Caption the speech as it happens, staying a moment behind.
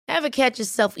Ever catch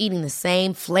yourself eating the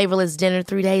same flavorless dinner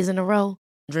 3 days in a row?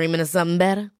 Dreaming of something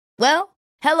better? Well,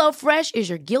 HelloFresh is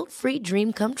your guilt-free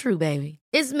dream come true, baby.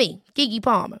 It's me, Keke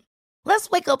Palmer. Let's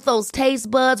wake up those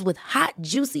taste buds with hot,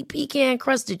 juicy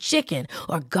pecan-crusted chicken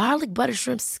or garlic butter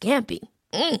shrimp scampi.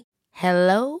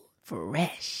 Hello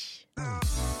Fresh.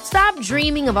 Stop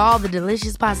dreaming of all the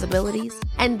delicious possibilities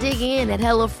and dig in at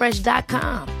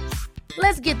HelloFresh.com.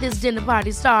 Let's get this dinner party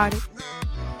started.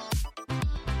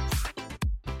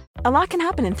 A lot can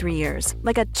happen in 3 years,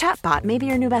 like a chatbot may be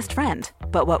your new best friend.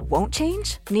 But what won't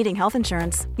change? Needing health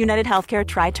insurance. United Healthcare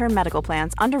Tri-Term Medical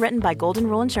Plans, underwritten by Golden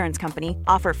Rule Insurance Company,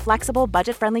 offer flexible,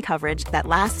 budget-friendly coverage that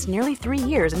lasts nearly 3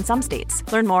 years in some states.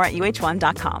 Learn more at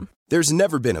uh1.com. There's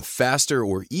never been a faster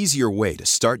or easier way to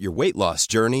start your weight loss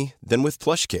journey than with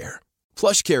PlushCare.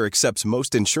 PlushCare accepts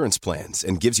most insurance plans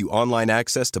and gives you online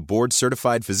access to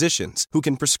board-certified physicians who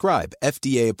can prescribe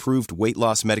FDA-approved weight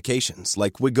loss medications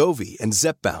like Wegovy and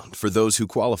Zepbound for those who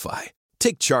qualify.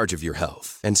 Take charge of your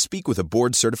health and speak with a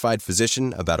board-certified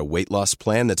physician about a weight loss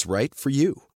plan that's right for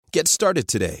you. Get started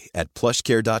today at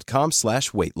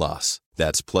plushcare.com/weight loss.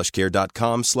 That's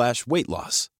plushcare.com/weight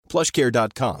loss.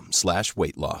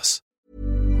 plushcare.com/weight loss.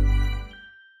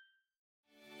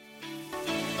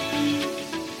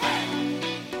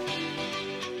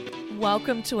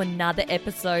 Welcome to another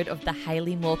episode of the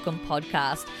Hayley Morecambe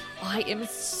podcast. I am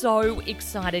so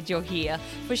excited you're here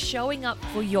for showing up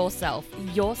for yourself,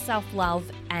 your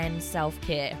self-love and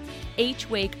self-care. Each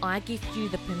week, I give you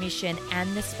the permission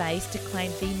and the space to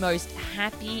claim the most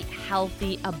happy,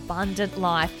 healthy, abundant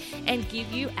life and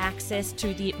give you access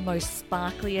to the most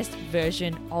sparkliest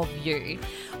version of you.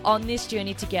 On this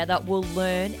journey together, we'll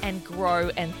learn and grow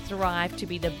and thrive to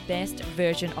be the best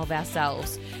version of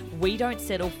ourselves. We don't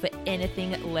settle for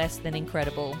anything less than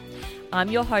incredible. I'm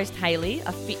your host, Hayley,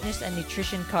 a fitness and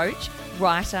nutrition coach,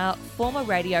 writer, former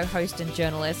radio host and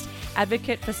journalist,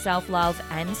 advocate for self-love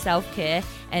and self-care,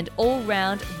 and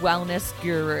all-round wellness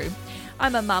guru.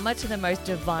 I'm a mama to the most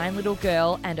divine little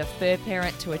girl and a fur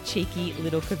parent to a cheeky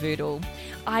little cavoodle.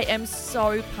 I am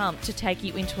so pumped to take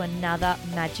you into another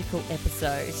magical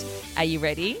episode. Are you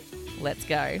ready? Let's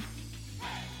go.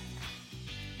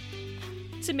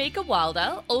 Tamica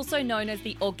Wilder, also known as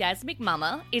the Orgasmic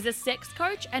Mama, is a sex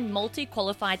coach and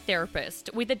multi-qualified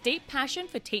therapist with a deep passion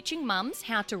for teaching mums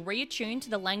how to reattune to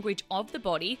the language of the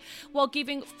body while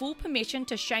giving full permission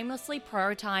to shamelessly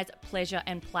prioritize pleasure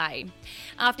and play.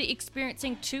 After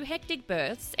experiencing 2 hectic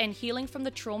births and healing from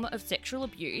the trauma of sexual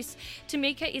abuse,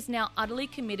 Tamica is now utterly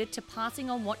committed to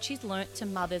passing on what she's learnt to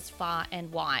mothers far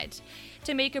and wide.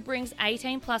 Tamica brings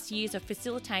 18 plus years of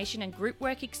facilitation and group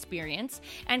work experience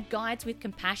and guides with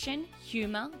compassion,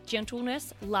 humour,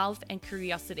 gentleness, love and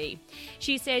curiosity.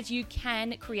 She says you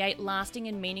can create lasting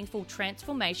and meaningful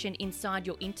transformation inside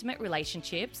your intimate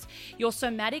relationships, your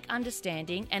somatic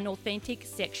understanding and authentic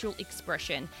sexual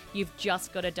expression. You've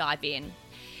just got to dive in.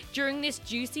 During this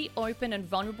juicy, open and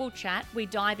vulnerable chat, we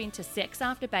dive into sex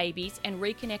after babies and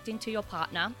reconnecting to your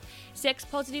partner,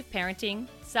 sex-positive parenting,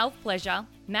 self-pleasure,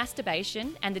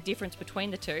 masturbation and the difference between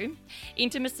the two,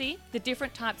 intimacy, the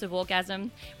different types of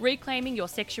orgasm, reclaiming your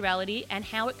sexuality and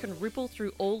how it can ripple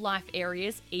through all life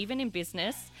areas, even in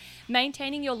business,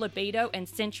 maintaining your libido and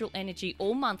sensual energy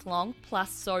all month long, plus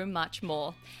so much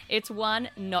more. It's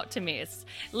one not to miss.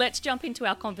 Let's jump into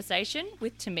our conversation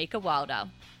with Tamica Wilder.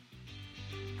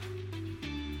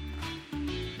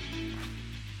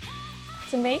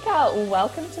 Tamica,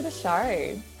 welcome to the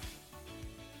show.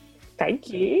 Thank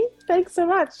you. Thanks so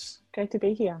much. Great to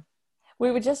be here.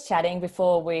 We were just chatting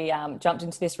before we jumped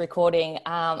into this recording,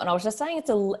 and I was just saying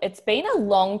it's been a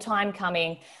long time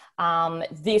coming,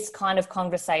 this kind of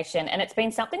conversation, and it's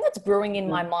been something that's brewing in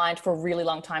my mind for a really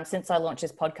long time since I launched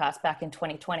this podcast back in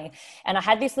 2020. And I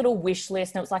had this little wish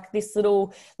list, and it was like this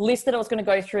little list that I was going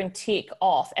to go through and tick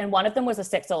off, and one of them was a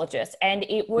sexologist, and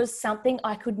it was something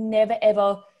I could never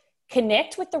ever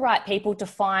connect with the right people to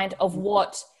find of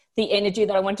what the energy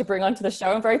that I want to bring onto the show.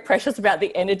 I'm very precious about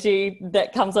the energy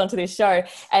that comes onto this show.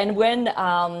 And when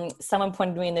someone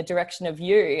pointed me in the direction of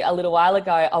you a little while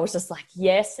ago, I was just like,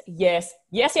 yes, yes,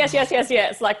 yes, yes, yes, yes,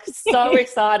 yes. Like so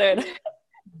excited.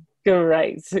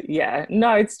 Great. Yeah.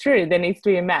 No, it's true. There needs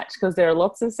to be a match because there are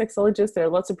lots of sexologists, there are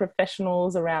lots of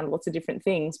professionals around lots of different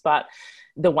things, but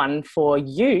the one for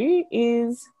you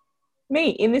is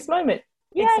me in this moment.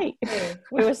 Yay. Exactly.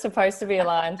 We were supposed to be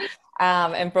aligned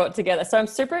and brought together. So I'm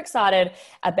super excited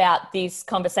about this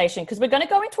conversation because we're going to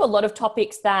go into a lot of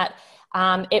topics that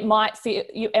it's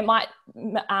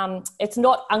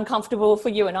not uncomfortable for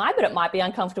you and I, but it might be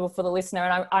uncomfortable for the listener.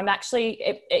 And I'm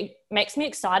actually, makes me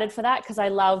excited for that, because I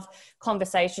love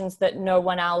conversations that no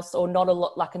one else, or not a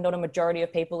lot, like not a majority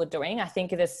of people are doing. I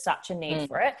think there's such a need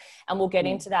for it, and we'll get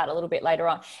into that a little bit later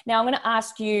on. Now, I'm going to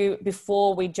ask you,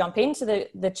 before we jump into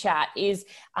the chat, is,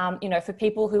 you know, for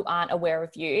people who aren't aware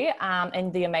of you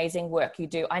and the amazing work you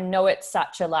do, I know it's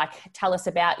such a, like, tell us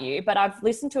about you, but I've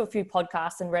listened to a few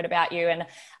podcasts and read about you, and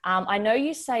I know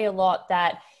you say a lot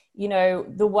that, you know,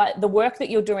 the work that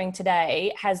you're doing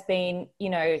today has been, you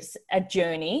know, a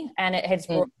journey, and it has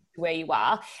brought you to where you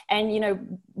are. And, you know,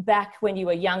 back when you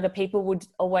were younger, people would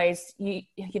always, you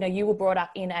know, you were brought up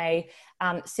in a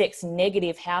sex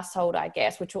negative household, I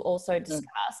guess, which we'll also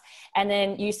discuss. And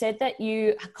then you said that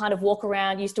you kind of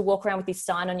used to walk around with this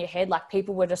sign on your head, like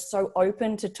people were just so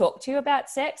open to talk to you about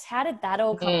sex. How did that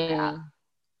all come about?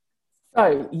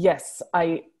 So, yes,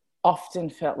 I often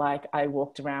felt like I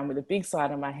walked around with a big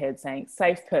sign on my head saying,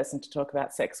 safe person to talk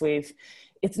about sex with.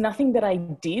 It's nothing that I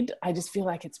did. I just feel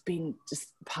like it's been just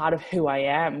part of who I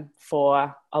am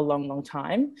for a long, long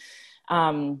time.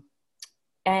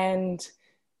 And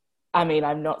I mean,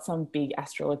 I'm not some big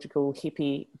astrological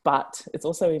hippie, but it's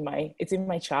also in my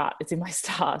chart. It's in my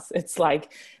stars. It's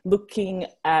like looking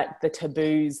at the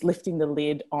taboos, lifting the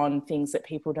lid on things that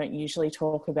people don't usually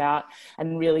talk about,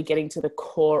 and really getting to the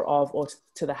core of, or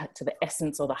to the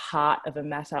essence or the heart of a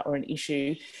matter or an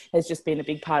issue, has just been a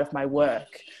big part of my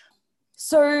work.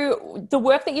 So the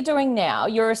work that you're doing now,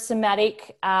 you're a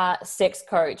somatic sex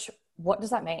coach. What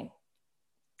does that mean?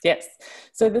 Yes.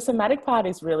 So the somatic part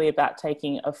is really about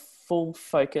taking a full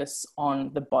focus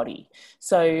on the body.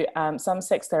 So some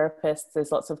sex therapists,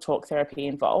 there's lots of talk therapy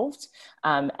involved,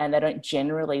 and they don't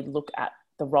generally look at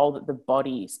the role that the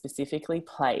body specifically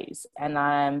plays.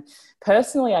 And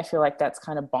personally, I feel like that's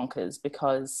kind of bonkers,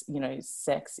 because, you know,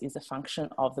 sex is a function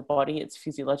of the body. It's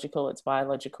physiological, it's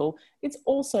biological, it's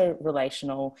also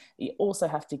relational. You also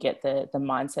have to get the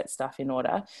mindset stuff in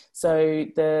order. So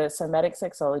the somatic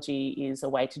sexology is a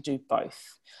way to do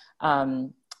both.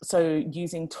 So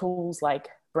using tools like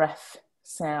breath,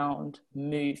 sound,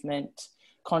 movement,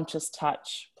 conscious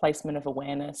touch, placement of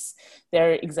awareness.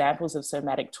 There are examples of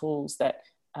somatic tools that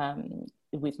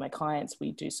with my clients,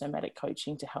 we do somatic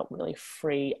coaching to help really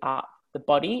free up the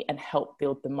body and help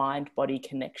build the mind-body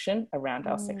connection around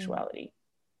our sexuality.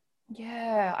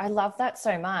 Yeah, I love that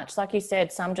so much. Like you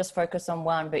said, some just focus on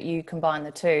one, but you combine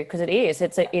the two, because it is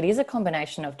a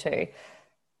combination of two.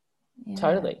 Yeah.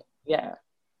 Totally. Yeah.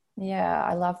 Yeah,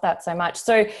 I love that so much.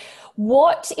 So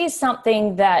what is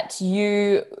something that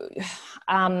you,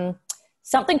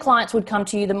 something clients would come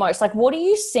to you the most? Like, what are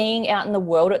you seeing out in the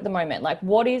world at the moment? Like,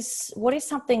 what is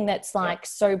something that's like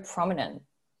so prominent?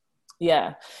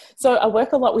 Yeah. So I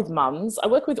work a lot with mums. I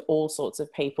work with all sorts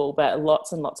of people, but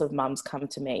lots and lots of mums come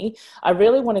to me. I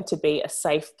really wanted to be a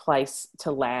safe place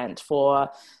to land for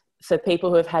people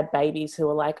who have had babies who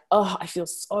are like, oh, I feel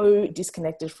so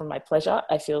disconnected from my pleasure.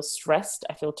 I feel stressed.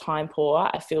 I feel time poor.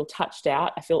 I feel touched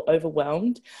out. I feel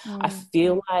overwhelmed. I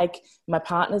feel like my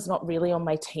partner's not really on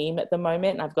my team at the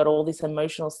moment, and I've got all this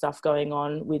emotional stuff going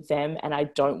on with them, and I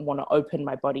don't want to open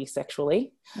my body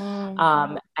sexually.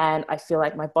 And I feel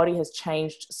like my body has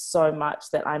changed so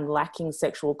much that I'm lacking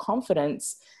sexual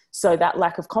confidence. So that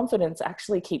lack of confidence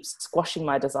actually keeps squashing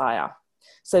my desire.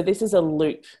 So this is a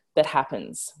loop that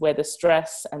happens where the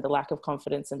stress and the lack of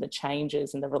confidence and the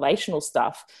changes and the relational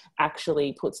stuff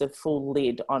actually puts a full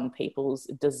lid on people's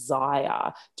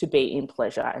desire to be in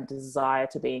pleasure and desire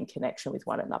to be in connection with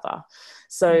one another.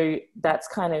 So that's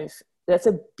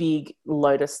a big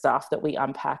load of stuff that we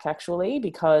unpack, actually,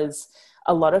 because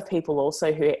a lot of people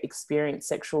also who experience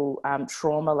sexual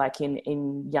trauma, like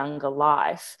in younger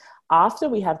life, after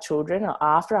we have children or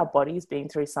after our body's been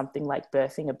through something like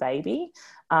birthing a baby,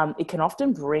 it can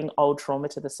often bring old trauma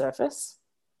to the surface,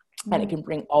 and it can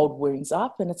bring old wounds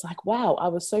up. And it's like, wow, I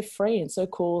was so free and so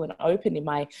cool and open in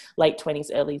my late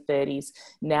 20s, early 30s.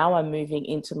 Now I'm moving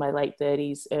into my late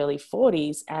 30s, early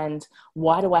 40s. And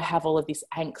why do I have all of this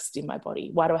angst in my body?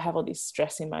 Why do I have all this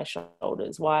stress in my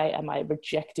shoulders? Why am I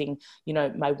rejecting,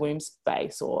 my womb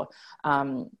space? Or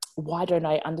why don't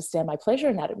I understand my pleasure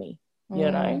anatomy?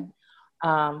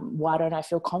 Why don't I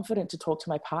feel confident to talk to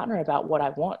my partner about what I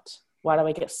want? Why do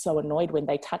I get so annoyed when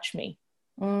they touch me?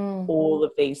 All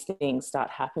of these things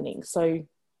start happening. So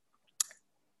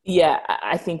yeah,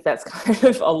 I think that's kind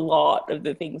of a lot of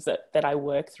the things that I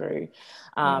work through.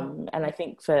 And I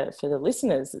think for the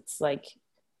listeners, it's like,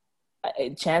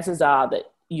 chances are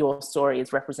that your story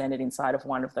is represented inside of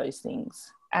one of those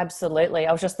things. Absolutely.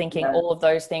 I was just thinking all of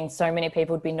those things. So many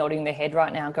people would be nodding their head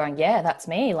right now going, yeah, that's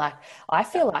me. Like, I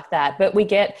feel like that. But we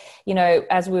get, you know,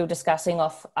 as we were discussing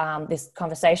off this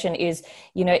conversation is,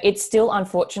 you know, it's still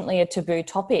unfortunately a taboo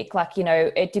topic. Like, you know,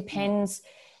 it depends.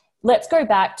 Let's go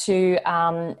back to,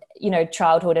 you know,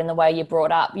 childhood and the way you're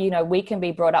brought up. You know, we can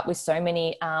be brought up with so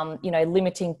many, you know,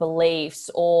 limiting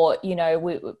beliefs or, you know,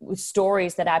 with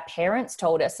stories that our parents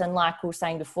told us. And like we were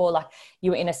saying before, like you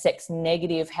were in a sex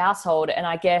negative household. And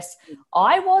I guess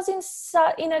I was in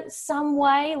some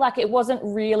way, like it wasn't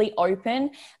really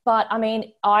open. But I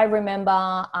mean, I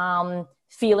remember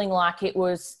feeling like it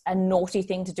was a naughty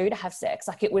thing to do to have sex.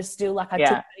 Like it was still like I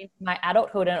took it into my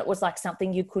adulthood and it was like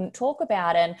something you couldn't talk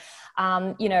about. And,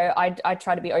 you know, I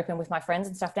try to be open with my friends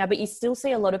and stuff now, but you still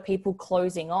see a lot of people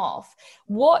closing off.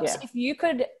 If you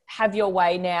could have your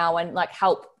way now and like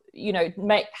help, you know,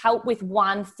 help with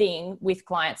one thing with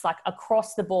clients, like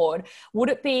across the board, would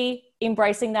it be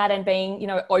embracing that and being, you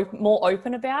know, more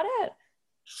open about it?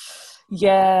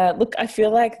 Yeah, look, I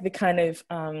feel like the kind of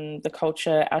the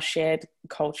culture, our shared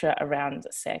culture around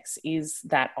sex is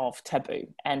that of taboo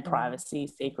and privacy,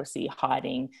 secrecy,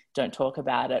 hiding, don't talk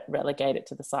about it, relegate it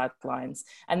to the sidelines.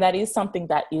 And that is something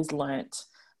that is learnt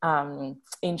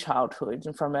in childhood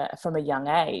and from a young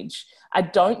age. I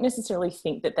don't necessarily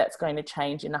think that that's going to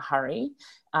change in a hurry,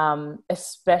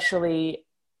 especially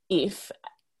if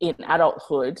in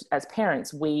adulthood, as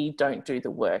parents, we don't do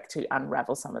the work to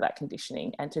unravel some of that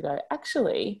conditioning and to go,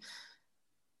 actually,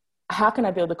 how can I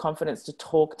build the confidence to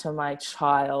talk to my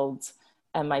child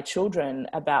and my children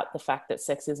about the fact that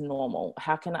sex is normal?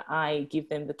 How can I give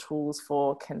them the tools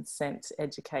for consent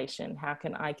education? How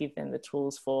can I give them the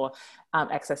tools for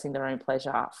accessing their own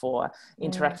pleasure, for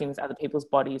interacting with other people's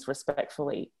bodies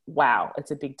respectfully? Wow,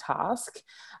 it's a big task.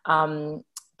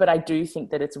 But I do think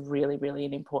that it's really, really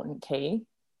an important key.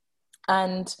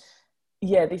 And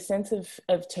yeah, this sense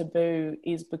of taboo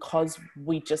is because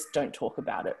we just don't talk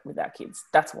about it with our kids.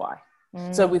 That's why.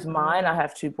 So with mine, I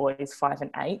have 2 boys, 5 and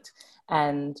 8,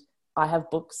 and I have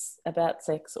books about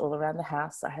sex all around the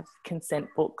house. I have consent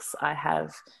books. I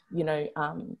have, you know,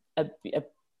 a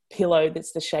pillow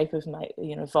that's the shape of my,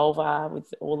 you know, vulva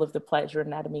with all of the pleasure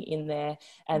anatomy in there.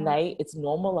 And it's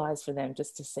normalized for them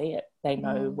just to see it. They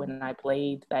know when I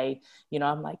bleed, you know,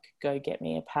 I'm like, go get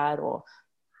me a pad, or,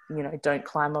 you know, don't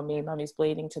climb on me, mummy's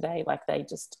bleeding today. Like they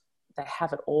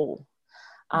have it all.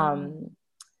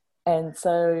 And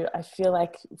so I feel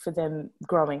like for them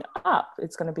growing up,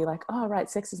 it's going to be like, oh, right,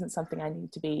 sex isn't something I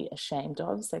need to be ashamed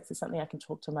of. Sex is something I can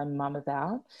talk to my mum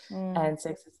about. And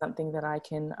sex is something that I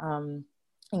can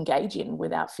engage in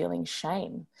without feeling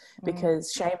shame,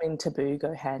 because shame and taboo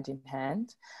go hand in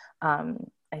hand.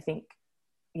 I think,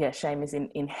 shame is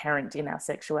inherent in our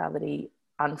sexuality,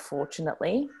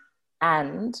 unfortunately.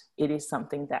 And it is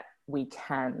something that we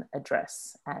can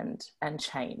address and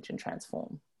change and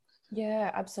transform.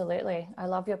 Yeah, absolutely. I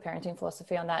love your parenting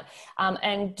philosophy on that.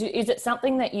 Is it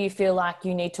something that you feel like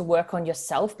you need to work on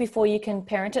yourself before you can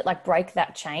parent it, like break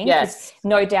that chain? Yes.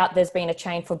 No doubt there's been a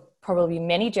chain for probably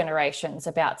many generations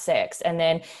about sex. And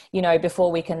then, you know,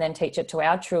 before we can then teach it to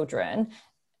our children,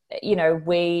 you know,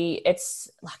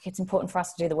 it's important for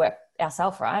us to do the work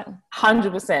ourselves, right?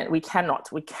 100%. We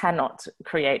cannot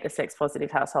create a sex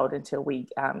positive household until we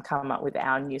come up with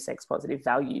our new sex positive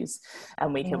values,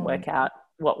 and we can work out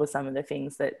what were some of the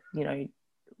things that, you know,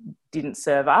 didn't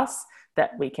serve us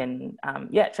that we can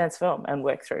transform and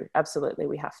work through. Absolutely,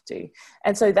 we have to.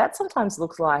 And so that sometimes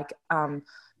looks like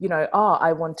you know,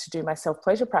 I want to do my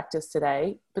self-pleasure practice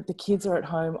today, but the kids are at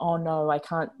home. Oh no, I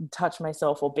can't touch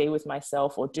myself or be with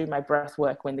myself or do my breath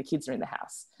work when the kids are in the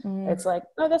house. It's like,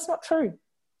 no, that's not true.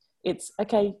 It's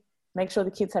okay. Make sure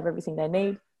the kids have everything they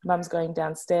need. Mum's going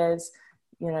downstairs.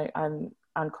 You know, I'm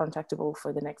uncontactable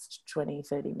for the next 20,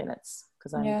 30 minutes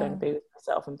because I'm going to be with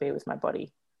myself and be with my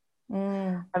body.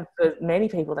 And for many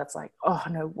people, that's like, oh,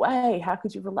 no way. How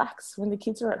could you relax when the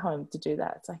kids are at home to do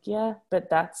that? It's like, yeah, but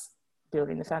that's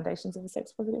building the foundations of a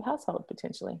sex positive household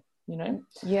potentially, you know?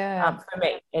 Yeah. For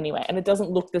me anyway. And it doesn't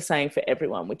look the same for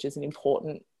everyone, which is an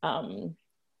important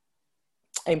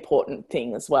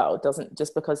thing as well. It doesn't,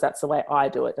 just because that's the way I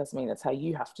do it doesn't mean that's how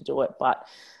you have to do it. But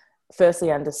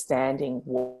firstly, understanding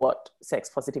what sex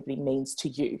positivity means to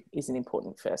you is an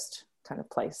important first kind of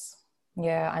place.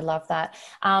 Yeah, I love that.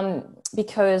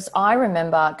 Because I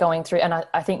remember going through, and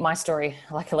I think my story,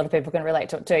 like a lot of people can relate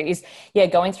to it too, is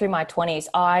going through my 20s,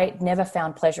 I never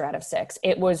found pleasure out of sex.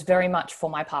 It was very much for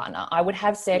my partner. I would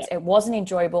have sex. It wasn't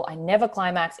enjoyable. I never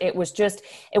climaxed. It was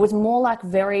more like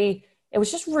it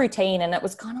was just routine. And it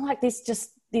was kind of like this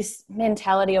just this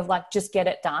mentality of like, just get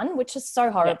it done, which is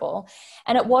so horrible.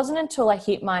 And it wasn't until I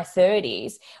hit my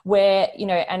 30s where, you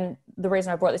know, and the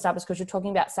reason I brought this up is because you're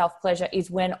talking about self-pleasure, is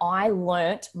when I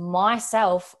learnt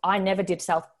myself, I never did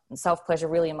self-pleasure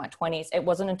really in my 20s. It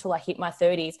wasn't until I hit my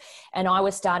 30s and I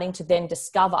was starting to then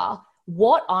discover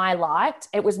what I liked.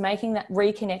 It was making that,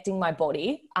 reconnecting my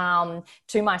body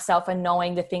to myself and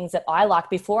knowing the things that I like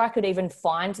before I could even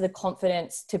find the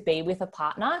confidence to be with a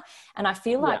partner. And I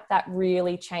feel like that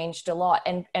really changed a lot,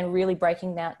 and really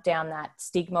breaking down that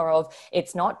stigma of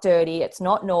it's not dirty, it's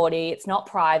not naughty, it's not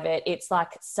private. It's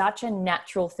like such a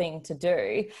natural thing to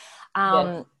do.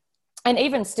 And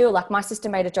even still, like my sister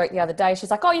made a joke the other day.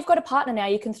 She's like, oh, you've got a partner now,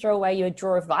 you can throw away your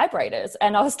drawer of vibrators.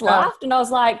 And I was laughed and I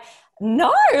was like,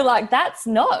 no, like that's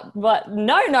not, but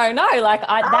no. Like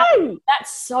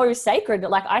that's so sacred.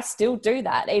 Like I still do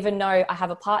that, even though I have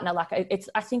a partner. Like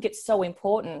I think it's so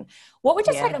important. What would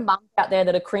you say to mums out there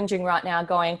that are cringing right now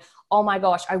going, oh my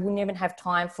gosh, I wouldn't even have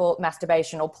time for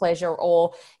masturbation or pleasure,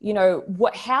 or, you know,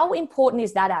 how important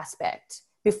is that aspect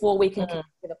before we can connect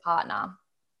with a partner?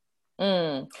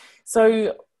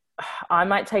 So I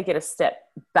might take it a step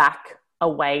back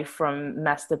away from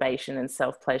masturbation and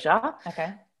self-pleasure.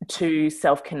 Okay. To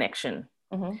self-connection.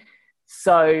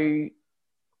 So,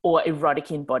 or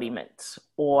erotic embodiment,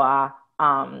 or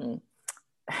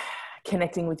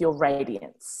connecting with your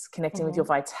radiance, connecting with your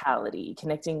vitality,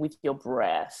 connecting with your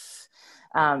breath,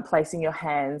 placing your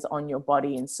hands on your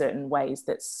body in certain ways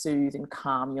that soothe and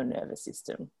calm your nervous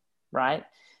system, right?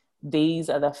 These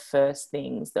are the first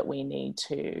things that we need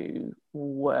to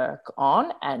work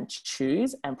on and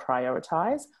choose and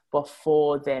prioritize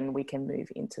before then we can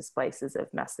move into spaces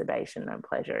of masturbation and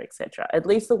pleasure, etc. At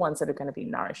least the ones that are going to be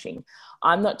nourishing.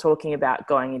 I'm not talking about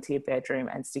going into your bedroom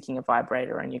and sticking a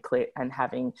vibrator on your clit and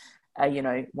having, you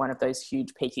know, one of those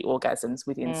huge peaky orgasms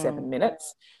within 7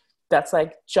 minutes. That's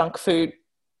like junk food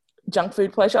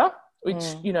pleasure, which,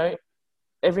 you know,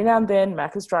 every now and then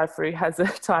Macca's drive-through has a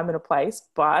time and a place,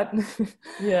 but if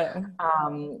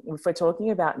we're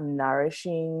talking about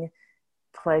nourishing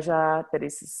pleasure that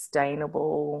is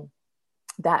sustainable,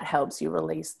 that helps you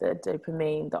release the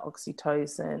dopamine, the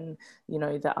oxytocin, you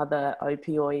know, the other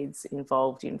opioids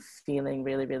involved in feeling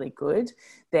really, really good,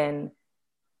 then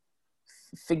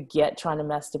forget trying to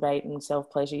masturbate and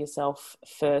self-pleasure yourself.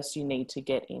 First, you need to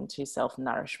get into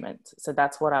self-nourishment. So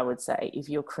that's what I would say. If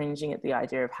you're cringing at the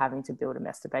idea of having to build a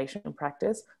masturbation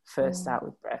practice, first start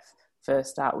with breath.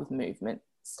 First start with movement.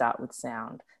 Start with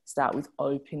sound. Start with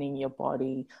opening your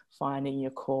body, finding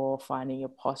your core, finding your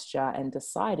posture, and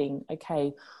deciding,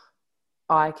 okay,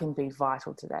 I can be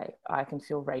vital today. I can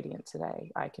feel radiant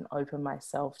today. I can open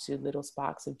myself to little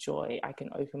sparks of joy. I can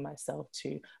open myself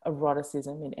to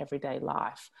eroticism in everyday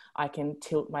life. I can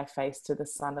tilt my face to the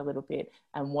sun a little bit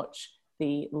and watch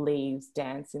the leaves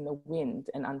dance in the wind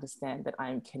and understand that I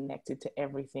am connected to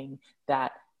everything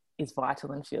that is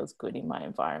vital and feels good in my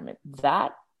environment.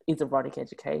 That is erotic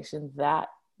education. That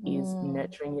is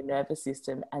nurturing your nervous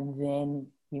system, and then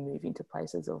you move into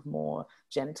places of more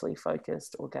genitally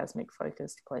focused, orgasmic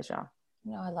focused pleasure.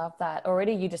 No, I love that.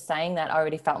 Already you just saying that, I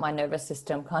already felt my nervous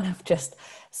system kind of just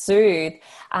soothe.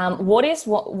 What is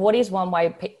one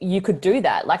way you could do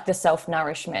that? Like the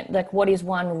self-nourishment, like what is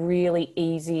one really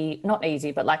easy, not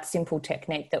easy, but like simple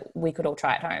technique that we could all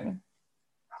try at home?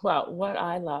 Well, what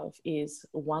I love is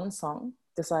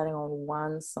deciding on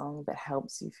one song that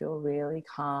helps you feel really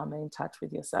calm and in touch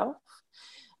with yourself.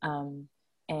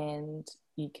 And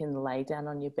you can lay down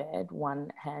on your bed, one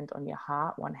hand on your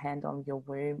heart, one hand on your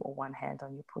womb, or one hand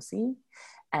on your pussy,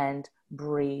 and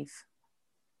breathe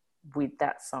with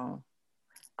that song.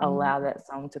 Allow that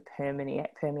song to permeate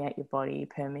your body,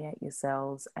 permeate your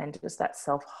cells, and just that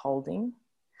self-holding.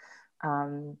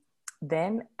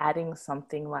 Then adding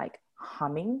something like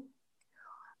humming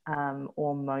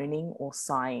or moaning or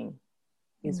sighing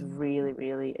is really,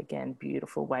 really, again,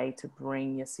 beautiful way to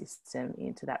bring your system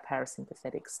into that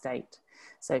parasympathetic state.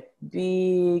 So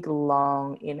big,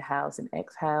 long inhales and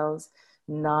exhales,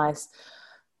 nice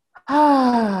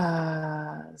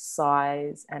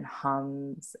sighs and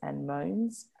hums and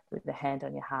moans with a hand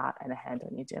on your heart and a hand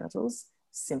on your genitals.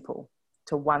 Simple,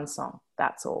 to one song,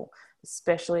 that's all,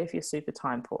 especially if you're super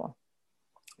time poor.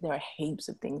 There are heaps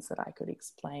of things that I could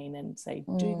explain and say,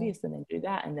 do this and then do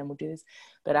that and then we'll do this.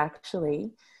 But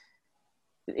actually,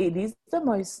 it is the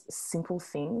most simple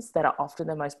things that are often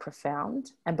the most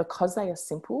profound. And because they are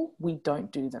simple, we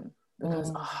don't do them. Because,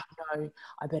 no,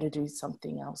 I better do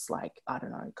something else like, I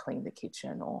don't know, clean the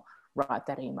kitchen or write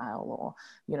that email or,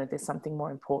 you know, there's something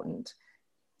more important.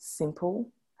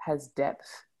 Simple has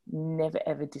depth. Never,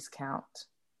 ever discount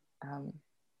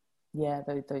Yeah,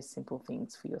 those simple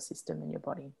things for your system and your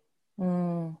body.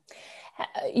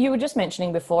 You were just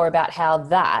mentioning before about how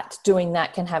doing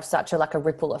that can have such a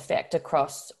ripple effect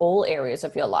across all areas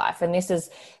of your life. And this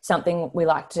is something we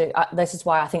like to, this is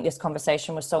why I think this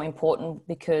conversation was so important,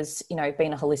 because,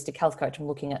 being a holistic health coach, I'm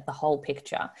looking at the whole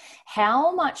picture.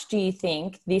 How much do you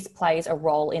think this plays a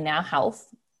role in our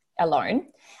health alone,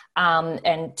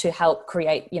 and to help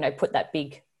create, put that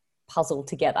big puzzle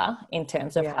together in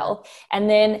terms of health? And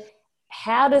then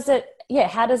how does it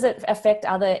affect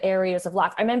other areas of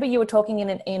life? I remember you were talking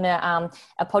in a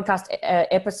podcast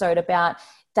episode about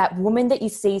that woman that you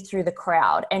see through the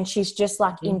crowd, and she's just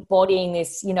embodying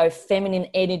this, feminine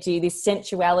energy, this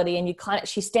sensuality, and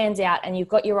she stands out, and you've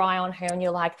got your eye on her, and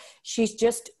you're like, she's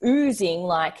just oozing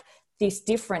this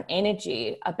different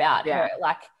energy about her.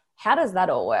 How does that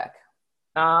all work?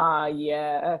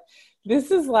 Yeah.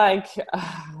 This is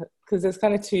because there's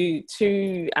kind of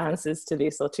two answers to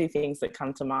this, or two things that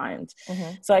come to mind.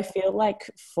 So I feel like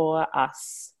for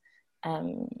us,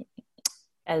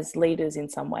 as leaders in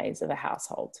some ways of a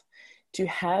household, to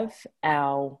have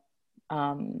to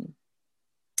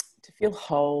feel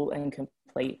whole and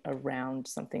complete around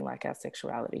something like our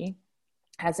sexuality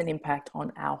has an impact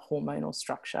on our hormonal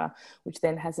structure, which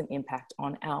then has an impact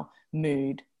on our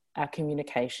mood, our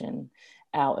communication,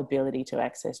 our ability to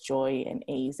access joy and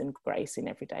ease and grace in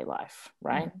everyday life,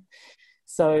 right?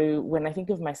 So when I think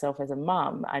of myself as a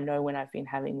mum, I know when I've been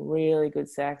having really good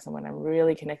sex and when I'm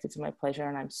really connected to my pleasure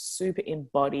and I'm super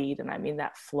embodied and I'm in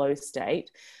that flow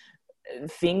state,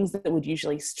 things that would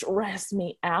usually stress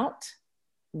me out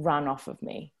run off of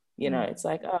me. It's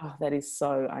like, oh, that is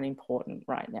so unimportant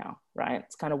right now, right?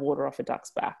 It's kind of water off a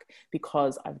duck's back,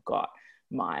 because I've got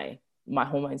my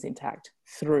hormones intact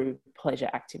through pleasure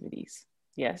activities.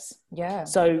 Yes. Yeah.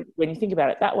 So when you think about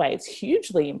it that way, it's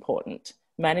hugely important.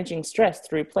 Managing stress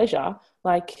through pleasure,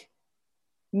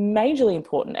 majorly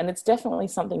important. And it's definitely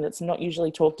something that's not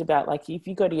usually talked about. If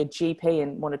you go to your GP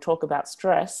and want to talk about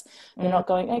stress, they're not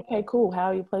going, okay, cool, how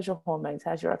are your pleasure hormones?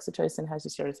 How's your oxytocin? How's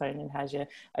your serotonin? How's your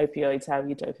opioids? How are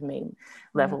your dopamine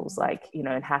levels?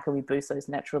 And how can we boost those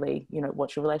naturally?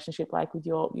 What's your relationship like with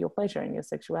your pleasure and your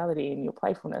sexuality and your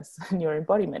playfulness and your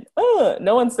embodiment? Oh,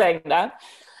 no one's saying that.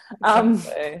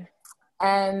 Exactly.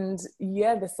 And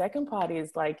the second part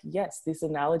is yes, this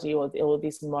analogy or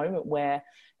this moment where,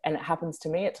 and it happens to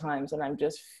me at times when I'm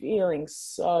just feeling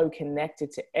so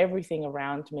connected to everything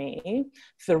around me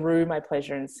through my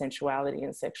pleasure and sensuality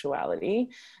and sexuality,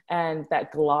 and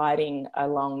that gliding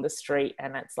along the street,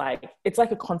 and it's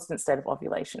like a constant state of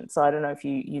ovulation. So I don't know if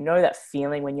you know that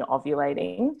feeling when you're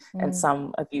ovulating, and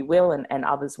some of you will and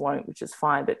others won't, which is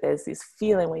fine, but there's this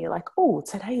feeling where you're like, oh,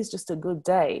 today is just a good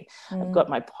day. I've got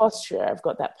my posture, I've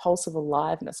got that pulse of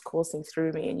aliveness coursing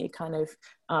through me, and you're kind of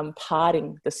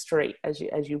parting the street as you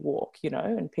walk,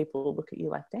 and people look at you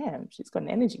like, damn, she's got an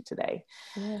energy today.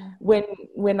 Yeah.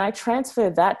 When I transfer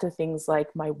that to things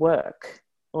like my work,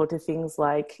 or to things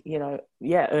like,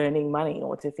 earning money,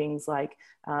 or to things like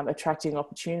attracting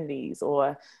opportunities,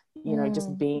 or,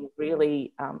 just being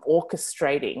really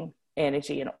orchestrating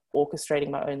energy and orchestrating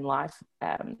my own life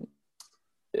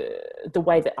the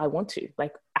way that I want to,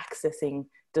 accessing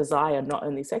desire, not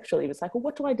only sexually, but it's well,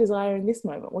 what do I desire in this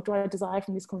moment? What do I desire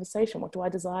from this conversation? What do I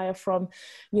desire from,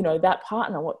 that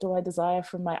partner? What do I desire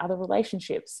from my other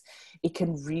relationships? It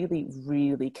can really,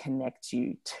 really connect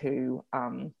you to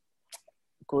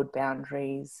good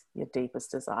boundaries, your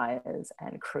deepest desires,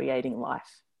 and creating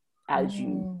life as you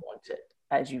want it,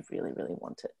 as you really, really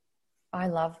want it. I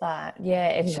love that. Yeah,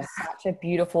 it's just such a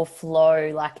beautiful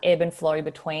flow, ebb and flow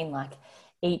between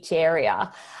each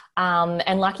area.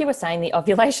 And like you were saying, the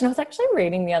ovulation, I was actually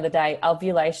reading the other day,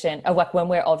 ovulation, when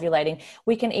we're ovulating,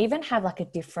 we can even have a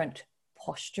different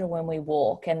posture when we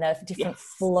walk, and the different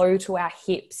flow to our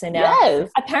hips, and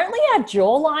apparently our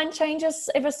jawline changes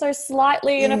ever so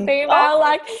slightly in a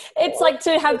female. It's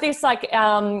to have this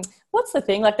what's the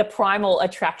thing, the primal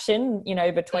attraction,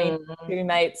 between two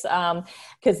mates,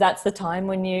 because that's the time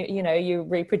when you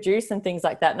reproduce and things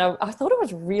like that. And I thought it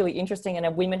was really interesting,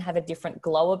 and women have a different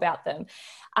glow about them.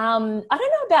 I don't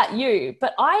know about you,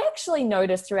 but I actually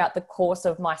noticed throughout the course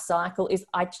of my cycle is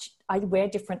I wear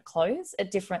different clothes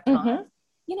at different times.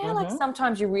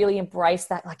 Sometimes you really embrace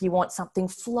that, you want something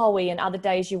flowy, and other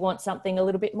days you want something a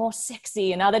little bit more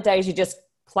sexy, and other days you just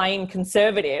plain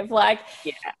conservative. How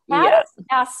does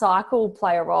our cycle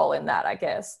play a role in that, I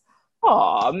guess?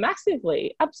 Oh,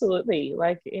 massively. Absolutely.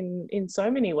 In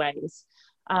so many ways.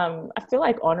 I feel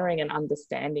like honoring and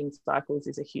understanding cycles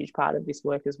is a huge part of this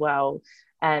work as well.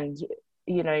 And,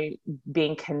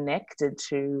 being connected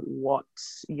to what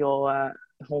your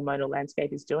hormonal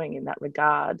landscape is doing in that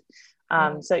regard.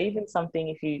 So even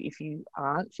something, if you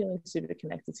aren't feeling super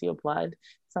connected to your blood,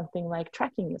 something like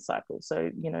tracking your cycle. So,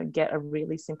 get a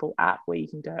really simple app where you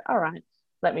can go, all right,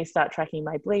 let me start tracking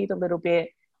my bleed a little bit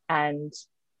and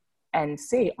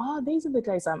see, oh, these are the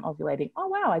days I'm ovulating. Oh,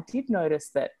 wow, I did notice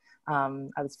that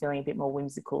I was feeling a bit more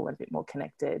whimsical and a bit more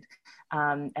connected,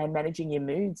 and managing your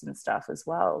moods and stuff as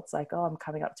well. It's like, oh, I'm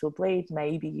coming up to a bleed.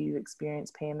 Maybe you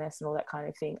experience PMS and all that kind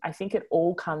of thing. I think it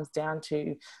all comes down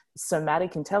to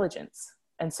somatic intelligence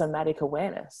and somatic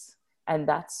awareness. And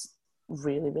that's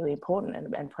really, really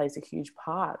important and plays a huge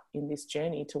part in this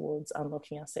journey towards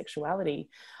unlocking our sexuality.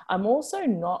 I'm also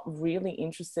not really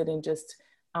interested in just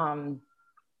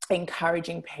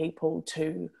encouraging people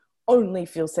to only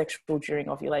feel sexual during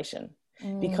ovulation,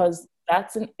 because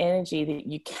that's an energy that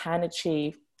you can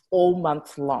achieve all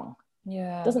month long.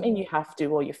 Yeah. Doesn't mean you have to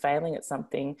or you're failing at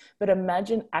something, but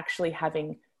imagine actually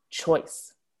having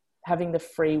choice, having the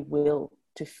free will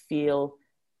to feel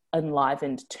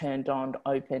enlivened, turned on,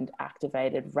 opened,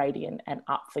 activated, radiant, and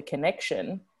up for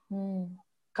connection a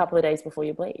couple of days before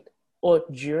you bleed or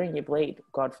during your bleed,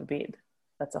 God forbid.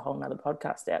 That's a whole nother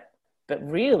podcast step. But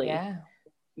really, I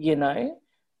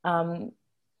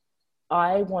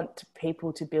want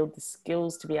people to build the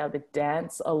skills to be able to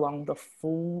dance along the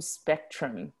full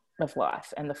spectrum of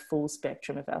life and the full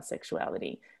spectrum of our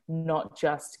sexuality, not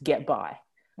just get by,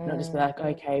 not just be like,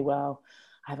 okay, well,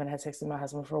 I haven't had sex with my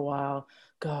husband for a while.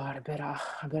 God, I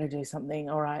better do something.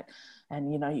 All right.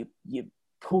 And, you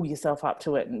pull yourself up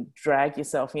to it and drag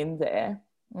yourself in there.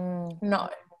 No,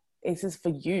 this is for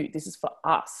you. This is for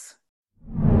us.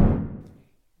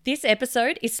 This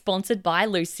episode is sponsored by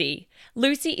Lucy.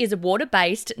 Lucy is a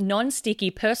water-based,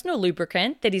 non-sticky personal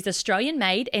lubricant that is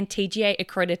Australian-made and TGA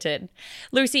accredited.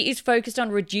 Lucy is focused on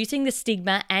reducing the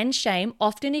stigma and shame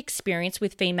often experienced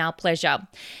with female pleasure.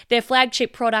 Their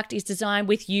flagship product is designed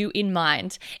with you in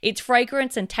mind. It's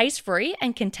fragrance and taste-free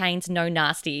and contains no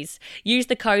nasties. Use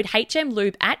the code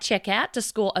HMLUBE at checkout to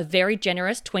score a very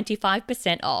generous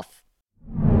 25% off.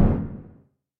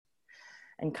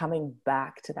 And coming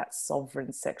back to that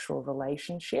sovereign sexual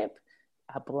relationship,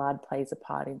 our blood plays a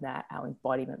part in that, our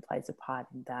embodiment plays a part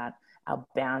in that, our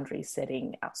boundary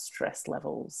setting, our stress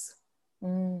levels,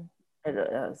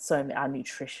 so our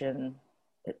nutrition,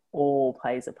 it all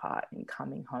plays a part in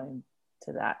coming home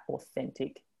to that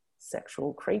authentic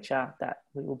sexual creature that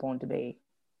we were born to be.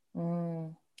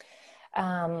 And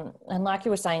like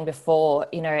you were saying before,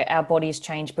 our bodies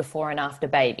change before and after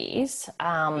babies.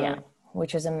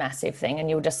 Which is a massive thing. And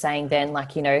you were just saying then,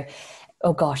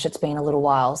 oh gosh, it's been a little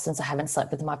while since I haven't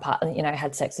slept with my partner,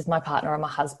 had sex with my partner or my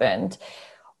husband.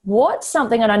 What's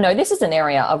something, and I know this is an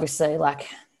area, obviously, like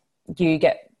you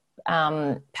get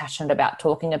passionate about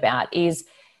talking about, is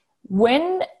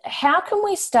how can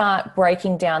we start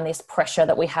breaking down this pressure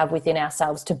that we have within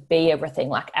ourselves to be everything,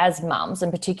 like as mums,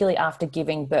 and particularly after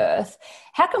giving birth?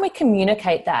 How can we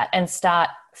communicate that and start,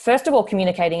 first of all,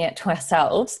 communicating it to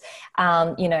ourselves,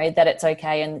 that it's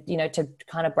okay, and, to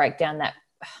kind of break down that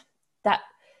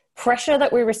pressure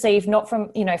that we receive, not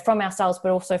from, from ourselves, but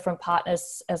also from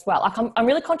partners as well. Like I'm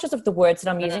really conscious of the words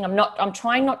that I'm using. I'm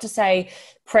trying not to say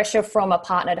pressure from a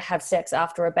partner to have sex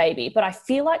after a baby, but I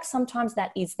feel like sometimes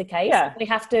that is the case. Yeah. We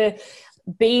have to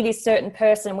be this certain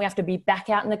person. We have to be back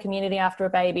out in the community after a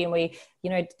baby, and we,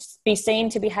 be seen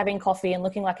to be having coffee and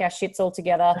looking like our shits all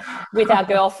together with our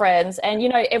girlfriends. And,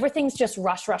 everything's just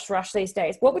rush these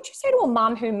days. What would you say to a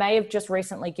mum who may have just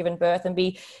recently given birth and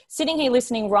be sitting here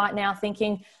listening right now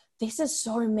thinking, this is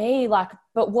so me,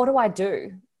 but what do I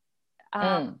do?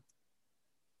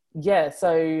 Yeah,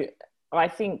 so I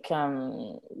think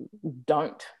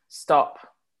don't stop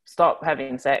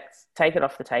having sex. Take it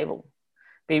off the table.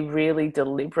 Be really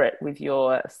deliberate with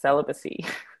your celibacy.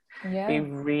 Yeah. Be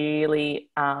really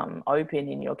open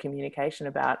in your communication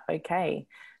about, okay,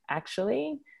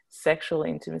 actually, sexual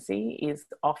intimacy is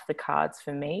off the cards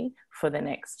for me for the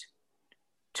next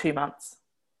 2 months.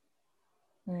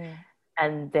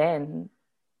 And then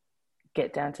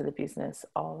get down to the business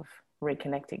of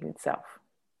reconnecting with self.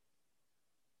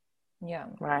 Yeah.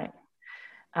 Right.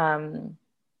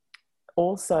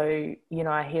 Also,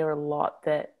 I hear a lot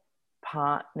that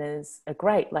partners are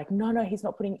great. Like, no, he's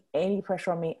not putting any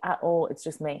pressure on me at all. It's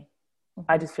just me.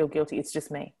 I just feel guilty. It's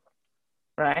just me.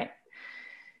 Right.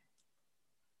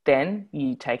 Then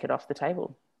you take it off the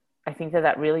table. I think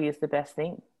that really is the best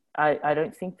thing. I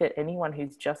don't think that anyone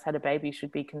who's just had a baby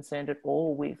should be concerned at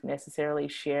all with necessarily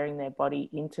sharing their body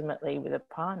intimately with a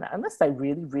partner, unless they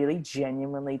really, really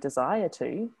genuinely desire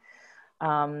to.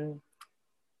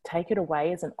 Take it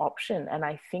away as an option. And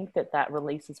I think that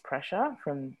releases pressure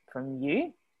from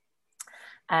you.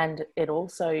 And it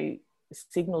also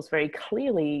signals very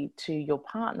clearly to your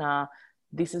partner,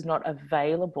 this is not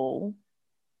available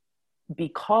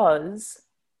because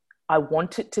I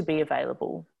want it to be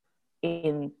available,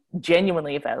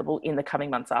 genuinely available in the coming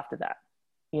months after that.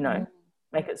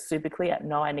 Make it super clear.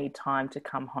 No, I need time to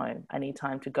come home. I need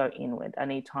time to go inward. I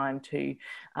need time to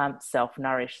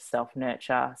self-nourish,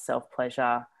 self-nurture,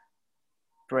 self-pleasure,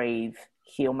 breathe,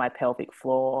 heal my pelvic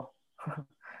floor,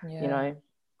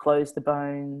 close the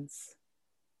bones,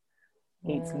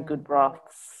 eat some good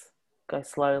broths, go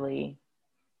slowly.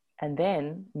 And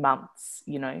then months,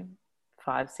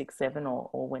 5, 6, 7,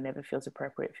 or whenever feels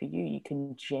appropriate for you, you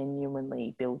can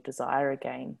genuinely build desire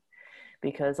again.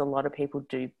 Because a lot of people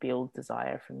do build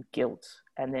desire from guilt,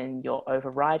 and then you're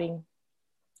overriding,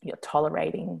 you're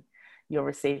tolerating, you're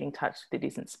receiving touch that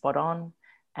isn't spot on,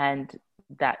 and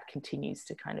that continues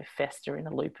to kind of fester in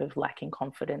a loop of lacking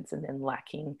confidence and then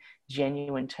lacking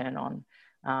genuine turn on,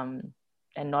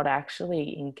 and not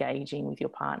actually engaging with your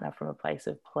partner from a place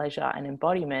of pleasure and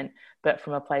embodiment, but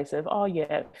from a place of, oh yeah,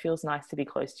 it feels nice to be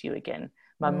close to you again.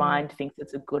 My mind thinks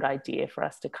it's a good idea for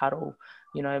us to cuddle.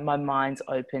 My mind's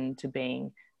open to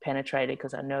being penetrated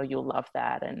because I know you'll love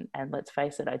that. And let's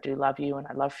face it, I do love you, and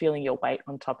I love feeling your weight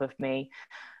on top of me.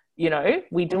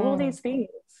 We do all these things,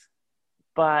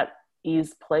 but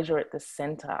is pleasure at the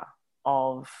center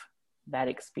of that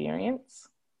experience?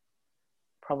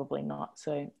 Probably not.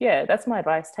 So yeah, that's my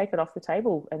advice. Take it off the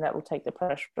table, and that will take the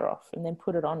pressure off, and then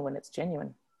put it on when it's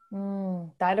genuine.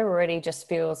 That already just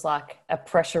feels like a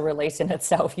pressure release in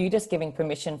itself. You just giving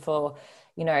permission for,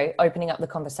 opening up the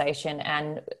conversation,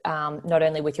 and not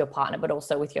only with your partner, but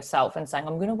also with yourself, and saying,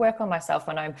 I'm going to work on myself,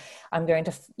 and I'm going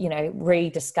to,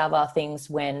 rediscover things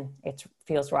when it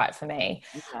feels right for me.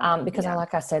 Because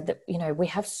like I said, that, we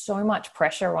have so much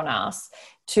pressure on us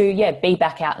to, be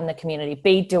back out in the community,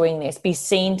 be doing this, be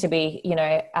seen to be,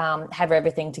 have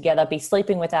everything together, be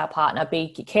sleeping with our partner, be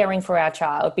caring for our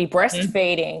child, be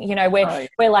breastfeeding,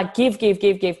 we're like,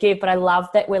 give. But I love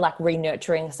that we're like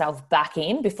re-nurturing ourselves back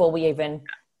in before we even,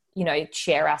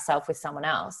 share ourselves with someone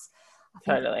else.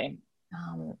 Totally.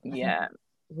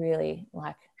 Really,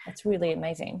 like, it's really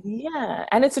amazing. Yeah.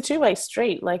 And it's a two-way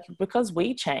street. Like, because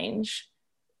we change,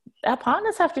 our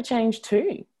partners have to change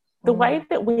too. The way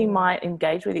that we might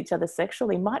engage with each other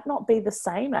sexually might not be the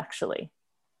same, actually.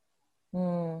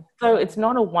 So it's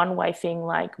not a one-way thing,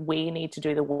 like we need to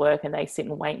do the work and they sit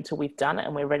and wait until we've done it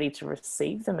and we're ready to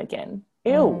receive them again.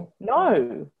 No.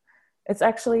 It's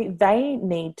actually, they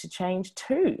need to change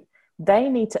too. They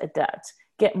need to adapt,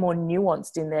 get more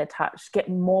nuanced in their touch, get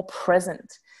more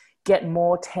present, get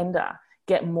more tender,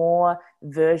 get more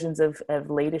versions of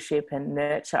leadership and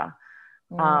nurture.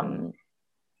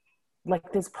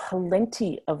 Like, there's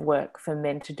plenty of work for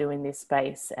men to do in this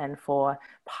space, and for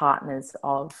partners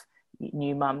of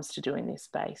new mums to do in this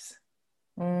space.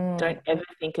 Don't ever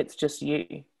think it's just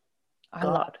you. I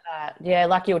love that. Yeah,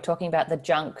 like you were talking about the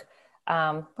junk.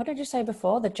 What did you say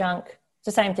before? The junk. It's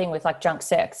the same thing with like junk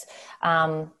sex.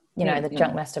 The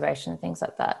junk masturbation and things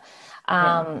like that.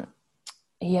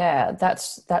 Yeah,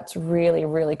 that's really,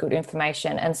 really good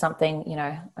information, and something,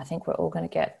 I think we're all going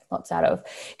to get lots out of.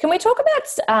 Can we talk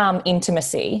about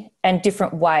intimacy and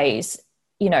different ways,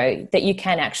 that you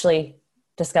can actually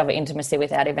discover intimacy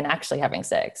without even actually having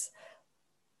sex?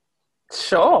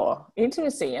 Sure.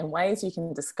 Intimacy and ways you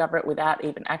can discover it without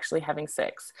even actually having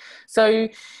sex. So a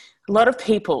lot of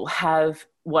people have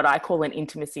what I call an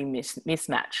intimacy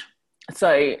mismatch.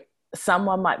 So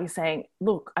someone might be saying,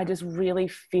 look, I just really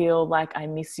feel like I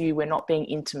miss you. We're not being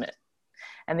intimate.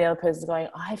 And the other person's going,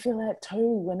 I feel that too.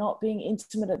 We're not being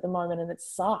intimate at the moment and it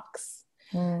sucks.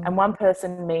 And one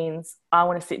person means, I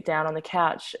want to sit down on the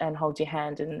couch and hold your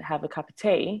hand and have a cup of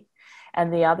tea.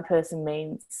 And the other person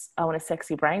means, I want to sex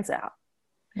your brains out.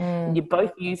 You're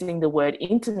both using the word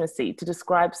intimacy to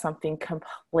describe something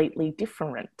completely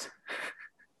different.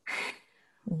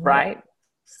 Right?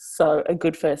 So a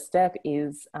good first step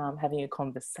is having a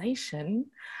conversation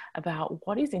about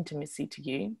what is intimacy to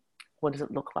you, what does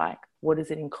it look like, what does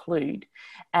it include,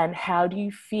 and how do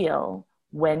you feel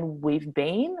when we've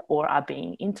been or are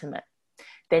being intimate.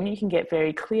 Then you can get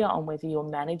very clear on whether you're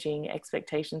managing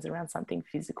expectations around something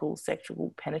physical,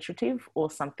 sexual, penetrative, or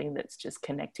something that's just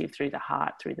connective through the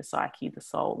heart, through the psyche, the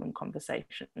soul, and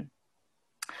conversation.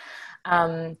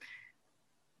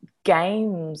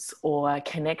 Games or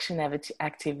connection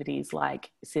activities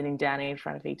like sitting down in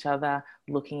front of each other,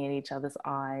 looking in each other's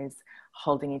eyes,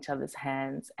 holding each other's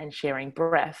hands, and sharing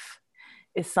breath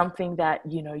is something that,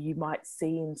 you might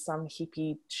see in some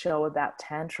hippie show about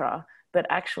Tantra, but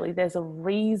actually there's a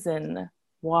reason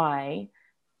why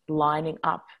lining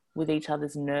up with each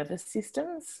other's nervous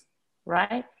systems,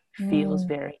 right? feels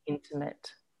very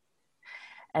intimate.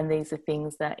 And these are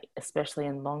things that, especially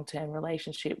in long-term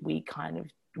relationship, we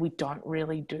don't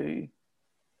really do,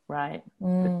 right?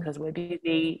 Because we're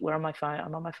busy, we're on my phone,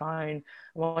 I'm on my phone,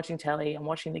 I'm watching telly, I'm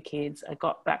watching the kids, I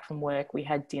got back from work, we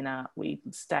had dinner, we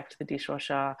stacked the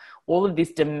dishwasher. All of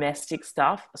this domestic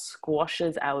stuff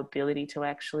squashes our ability to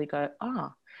actually go,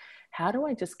 how do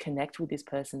I just connect with this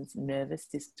person's nervous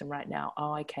system right now?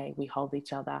 Oh, okay, we hold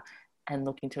each other and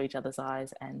look into each other's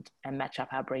eyes and match up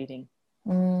our breathing.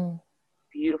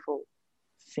 Beautiful,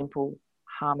 simple,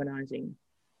 harmonizing.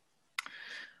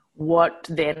 What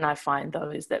then I find,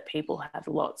 though, is that people have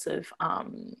lots of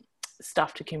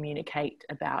stuff to communicate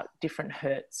about different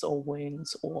hurts or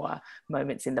wounds or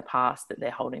moments in the past that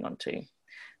they're holding on to.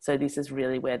 So this is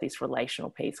really where this relational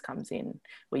piece comes in,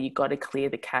 where you've got to clear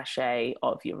the cache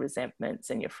of your resentments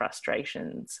and your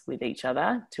frustrations with each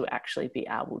other to actually be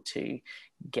able to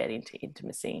get into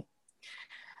intimacy.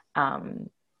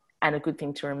 And a good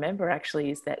thing to remember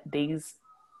actually is that these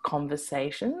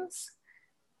conversations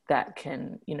that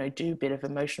can, do a bit of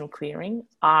emotional clearing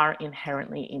are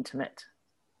inherently intimate.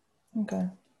 Okay.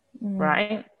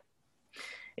 Right?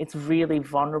 It's really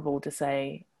vulnerable to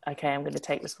say, okay, I'm going to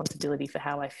take responsibility for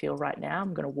how I feel right now.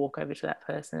 I'm going to walk over to that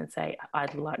person and say,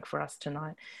 I'd like for us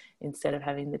tonight, instead of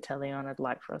having the telly on, I'd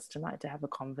like for us tonight to have a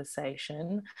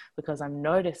conversation, because I'm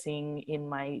noticing in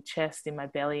my chest, in my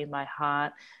belly, in my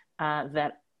heart,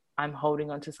 that I'm holding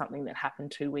on to something that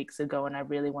happened 2 weeks ago, and I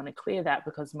really want to clear that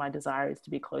because my desire is to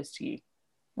be close to you.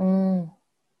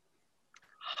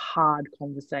 Hard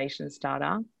conversation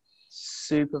starter,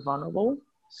 super vulnerable,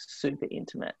 super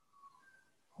intimate.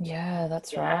 Yeah,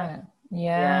 that's right.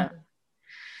 Yeah.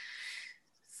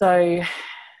 So,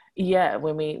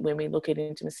 when we look at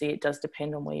intimacy, it does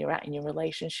depend on where you're at in your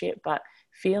relationship, but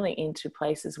feeling into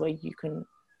places where you can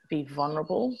be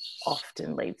vulnerable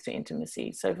often leads to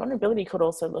intimacy. So vulnerability could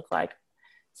also look like,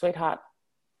 sweetheart,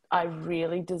 I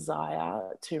really desire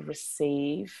to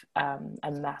receive a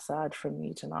massage from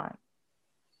you tonight.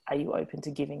 Are you open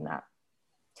to giving that?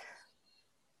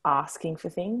 Asking for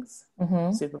things,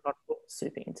 super vulnerable,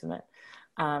 super intimate.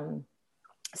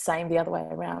 Same the other way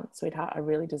around, sweetheart, I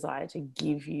really desire to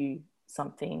give you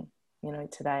something,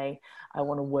 today. I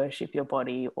want to worship your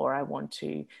body, or I want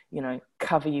to,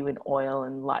 cover you in oil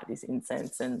and light this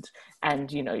incense and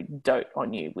dote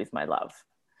on you with my love.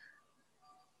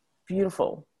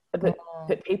 Beautiful.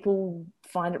 But people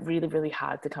find it really, really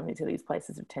hard to come into these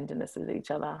places of tenderness with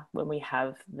each other when we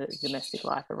have the domestic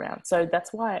life around. So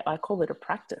that's why I call it a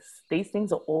practice. These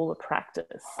things are all a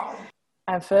practice.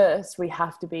 And first, we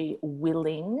have to be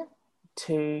willing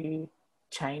to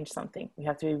change something. We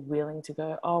have to be willing to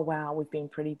go, oh, wow, we've been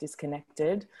pretty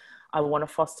disconnected. I want to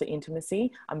foster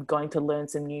intimacy. I'm going to learn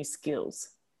some new skills.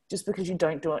 Just because you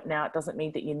don't do it now, it doesn't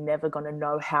mean that you're never going to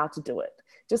know how to do it.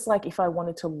 Just like if I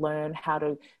wanted to learn how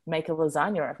to make a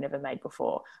lasagna I've never made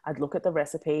before, I'd look at the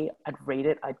recipe, I'd read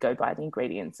it, I'd go buy the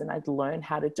ingredients, and I'd learn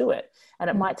how to do it. And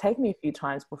it might take me a few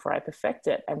times before I perfect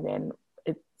it. And then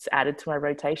it's added to my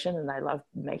rotation, and I love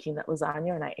making that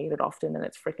lasagna, and I eat it often, and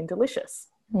it's freaking delicious,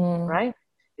 right?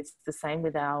 It's the same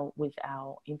with our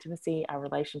intimacy, our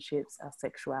relationships, our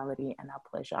sexuality, and our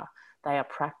pleasure. They are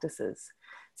practices.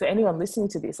 So anyone listening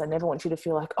to this, I never want you to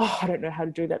feel like, oh, I don't know how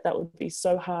to do that. That would be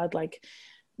so hard. Like,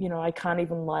 I can't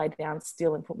even lie down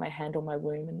still and put my hand on my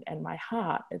womb and my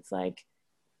heart. It's like,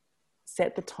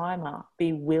 set the timer,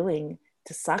 be willing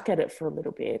to suck at it for a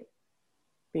little bit,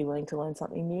 be willing to learn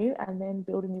something new, and then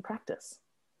build a new practice.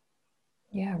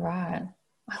 Yeah, right.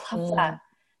 I love that.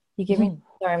 You're giving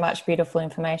so much beautiful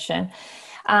information.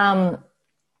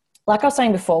 Like I was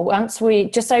saying before, once we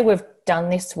just say we've done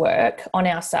this work on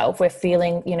ourselves, we're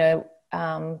feeling,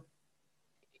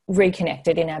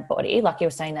 reconnected in our body, like you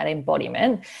were saying, that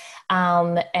embodiment,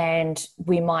 and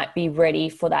we might be ready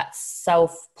for that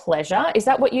self-pleasure. Is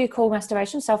that what you call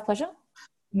masturbation, self-pleasure?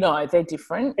 No, they're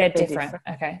different. They're different.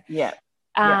 Okay. Yeah.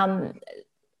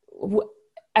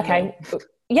 Okay.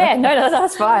 Yeah, no,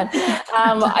 that's fine.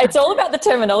 It's all about the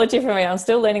terminology for me. I'm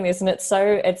still learning this, and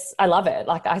I love it.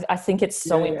 Like, I think it's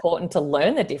so important to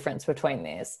learn the difference between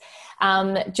this.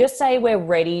 Just say we're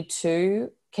ready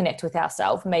to connect with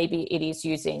ourselves. Maybe it is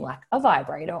using like a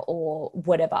vibrator or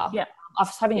whatever. Yeah. I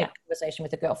was having a conversation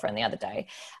with a girlfriend the other day.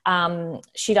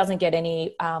 She doesn't get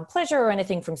any pleasure or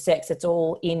anything from sex. It's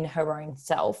all in her own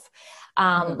self.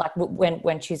 Like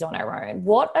when she's on her own.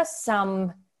 What are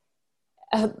some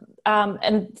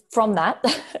and from that,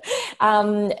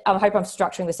 I hope I'm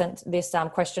structuring this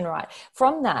question right.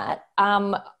 From that,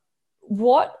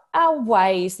 what are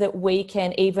ways that we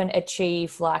can even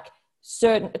achieve like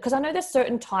certain, because I know there's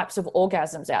certain types of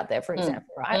orgasms out there, for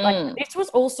example, right? Like this was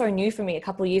also new for me a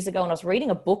couple of years ago, and I was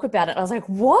reading a book about it. And I was like,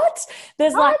 what?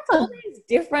 There's like all these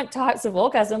different types of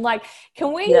orgasm. Like,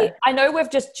 can we, I know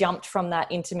we've just jumped from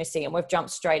that intimacy and we've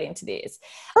jumped straight into this.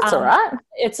 That's all right.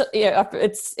 It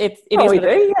is. We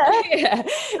do, yeah.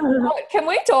 Can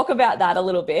we talk about that a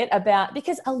little bit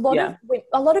because a lot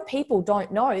of people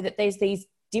don't know that there's these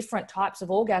different types of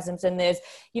orgasms, and there's,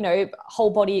 you know, whole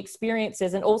body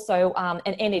experiences, and also an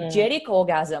energetic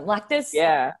orgasm. Like this,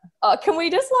 can we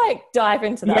just like dive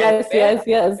into that?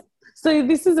 Yes. So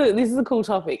this is a cool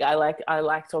topic. I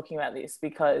like talking about this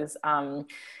because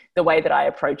the way that I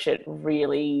approach it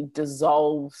really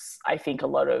dissolves, I think, a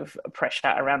lot of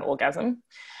pressure around orgasm.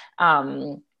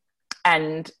 And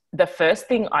the first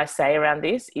thing I say around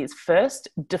this is, first,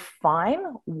 define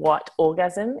what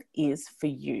orgasm is for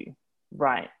you.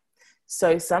 Right.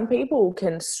 So some people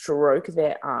can stroke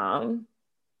their arm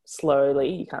slowly.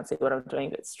 You can't see what I'm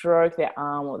doing, but stroke their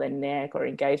arm or their neck or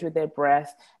engage with their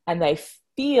breath, and they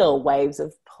feel waves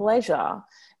of pleasure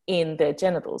in their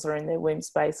genitals or in their womb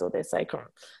space or their sacrum.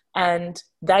 And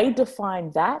they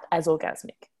define that as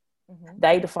orgasmic. Mm-hmm.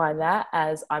 They define that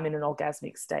as, I'm in an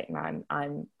orgasmic state and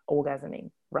I'm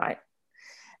orgasming, right?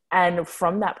 And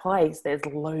from that place, there's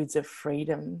loads of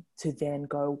freedom to then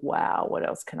go, wow, what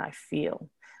else can I feel?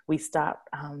 We start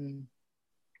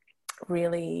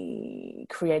really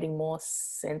creating more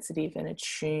sensitive and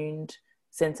attuned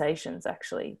sensations,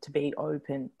 actually, to be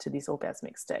open to this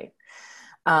orgasmic state.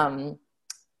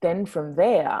 Then from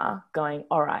there, going,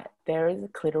 all right, there is a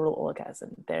clitoral orgasm,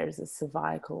 there is a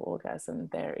cervical orgasm,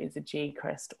 there is a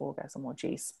G-crest orgasm or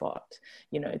G-spot.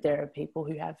 You know, there are people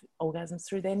who have orgasms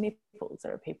through their nipples.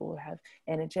 There are people who have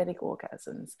energetic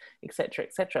orgasms, etc.,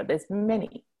 etc. There's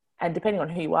many. And depending on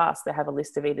who you ask, they have a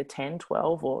list of either 10,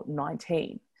 12, or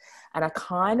 19. And I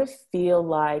kind of feel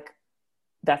like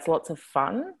that's lots of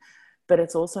fun, but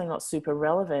it's also not super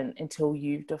relevant until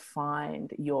you've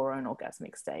defined your own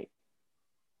orgasmic state.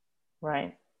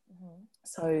 Right. Mm-hmm.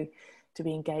 So to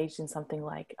be engaged in something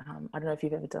like, I don't know if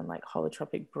you've ever done like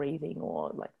holotropic breathing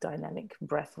or like dynamic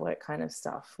breath work kind of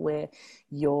stuff, where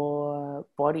your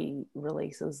body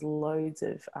releases loads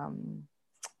of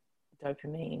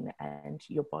dopamine and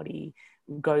your body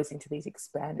goes into these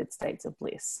expanded states of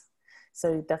bliss.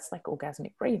 So that's like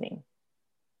orgasmic breathing,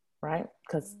 right?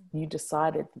 Because you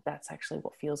decided that that's actually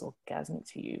what feels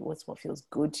orgasmic to you. What's what feels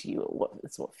good to you.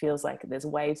 It's what feels like there's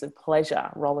waves of pleasure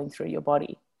rolling through your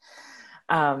body.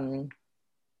 I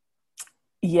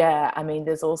mean,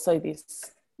 there's also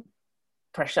this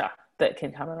pressure that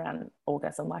can come around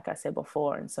orgasm, like I said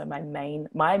before. And so my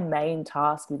main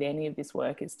task with any of this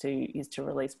work is to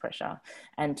release pressure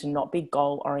and to not be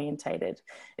goal orientated.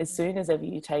 As soon as ever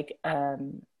you take a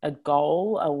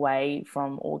goal away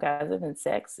from orgasm and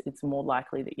sex, it's more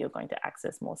likely that you're going to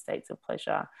access more states of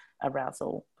pleasure,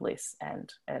 arousal, bliss,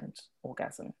 and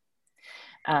orgasm.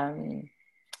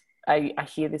 I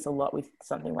hear this a lot with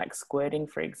something like squirting,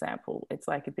 for example. It's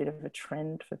like a bit of a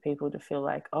trend for people to feel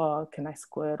like, oh, can I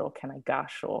squirt or can I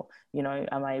gush, or, you know,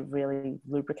 am I really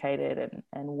lubricated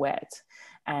and wet?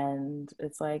 And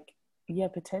it's like, yeah,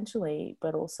 potentially,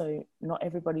 but also not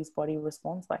everybody's body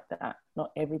responds like that.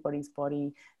 Not everybody's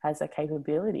body has a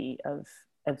capability of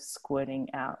squirting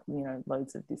out, you know,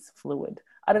 loads of this fluid.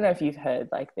 I don't know if you've heard,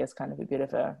 like, there's kind of a bit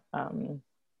of a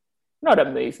not a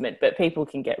movement, but people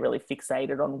can get really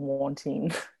fixated on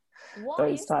wanting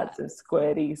those types of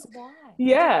squirties. Why?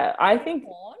 Yeah, I think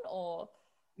porn or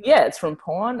it's from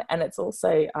porn, and it's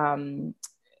also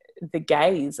the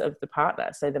gaze of the partner.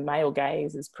 So the male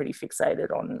gaze is pretty fixated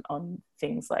on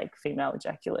things like female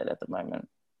ejaculate at the moment.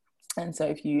 And so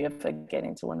if you ever get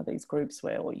into one of these groups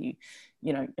where, or you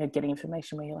know, are getting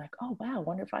information where you're like, oh wow, I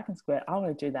wonder if I can squirt, I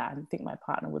want to do that, and think my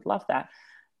partner would love that.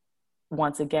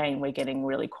 Once again, we're getting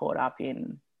really caught up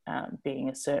in being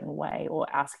a certain way or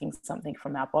asking something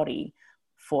from our body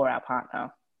for our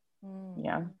partner.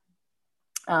 Yeah,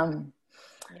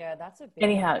 that's a big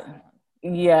anyhow one.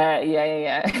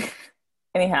 Yeah.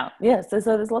 Anyhow, so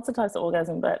there's lots of types of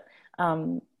orgasm, but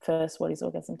first, what is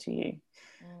orgasm to you?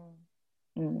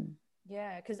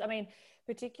 Yeah, because I mean,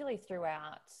 particularly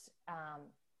throughout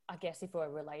I guess if we're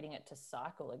relating it to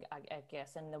cycle, I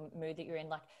guess, and the mood that you're in,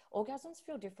 like orgasms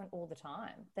feel different all the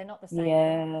time. They're not the same.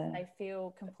 Yeah. They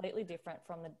feel completely different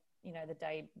from the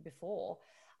day before.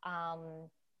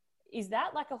 Is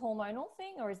that like a hormonal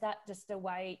thing, or is that just a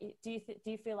way? Do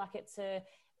you feel like it's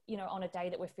on a day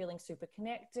that we're feeling super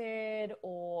connected,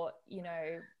 or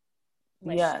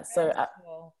less Yeah. So, stress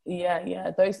or...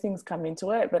 yeah, those things come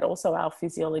into it, but also our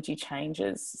physiology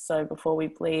changes. So before we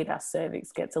bleed, our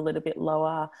cervix gets a little bit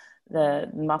lower. The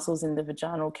muscles in the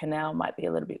vaginal canal might be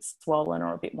a little bit swollen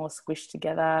or a bit more squished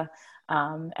together.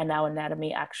 And our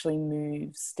anatomy actually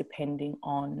moves depending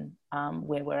on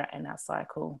where we're at in our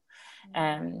cycle.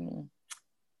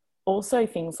 Also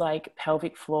things like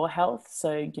pelvic floor health.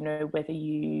 So, you know, whether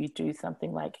you do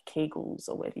something like Kegels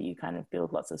or whether you kind of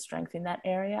build lots of strength in that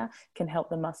area can help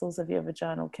the muscles of your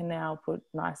vaginal canal, put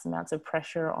nice amounts of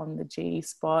pressure on the G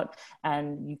spot,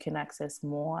 and you can access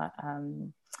more,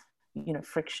 you know,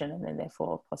 friction, and then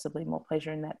therefore possibly more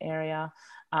pleasure in that area.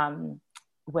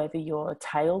 Whether your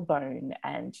tailbone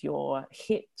and your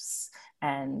hips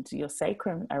and your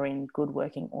sacrum are in good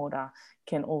working order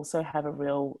can also have a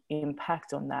real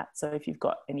impact on that. So if you've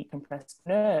got any compressed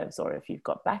nerves, or if you've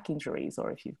got back injuries, or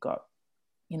if you've got,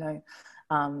 you know,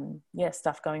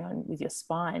 stuff going on with your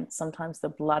spine, sometimes the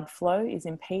blood flow is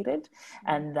impeded,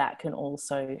 and that can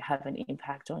also have an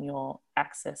impact on your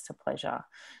access to pleasure.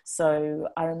 So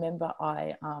I remember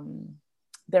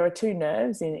there are two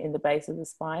nerves in the base of the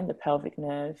spine, the pelvic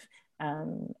nerve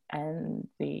and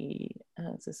the,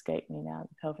 it's escaped me now,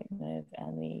 the pelvic nerve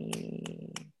and the,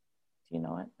 do you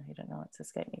know it? No, you don't know, it's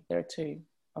escaped me. There are two.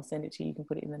 I'll send it to you. You can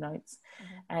put it in the notes.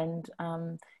 And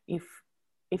if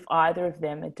either of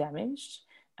them are damaged,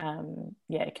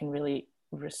 it can really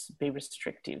be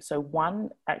restrictive. So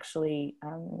one actually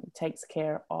takes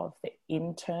care of the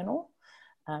internal.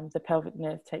 The pelvic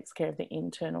nerve takes care of the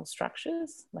internal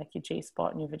structures like your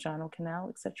G-spot and your vaginal canal,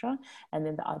 etc. And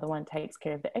then the other one takes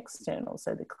care of the external,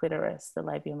 so the clitoris, the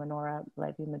labia minora,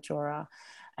 labia majora.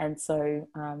 And so,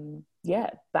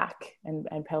 back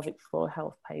and pelvic floor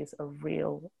health plays a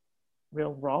real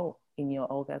role in your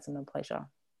orgasm and pleasure.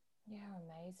 Yeah,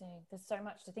 amazing. There's so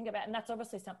much to think about. And that's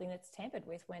obviously something that's tampered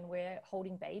with when we're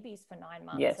holding babies for 9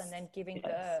 months and then giving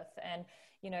birth. And,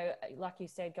 you know, like you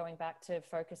said, going back to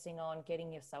focusing on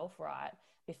getting yourself right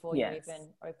before you even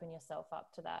open yourself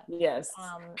up to that. Yes.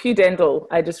 Pudendal.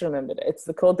 I just remembered it. It's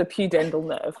called the pudendal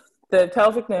nerve. The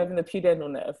pelvic nerve and the pudendal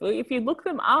nerve. If you look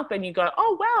them up and you go,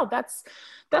 oh, wow,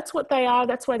 that's what they are.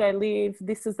 That's where they live.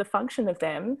 This is the function of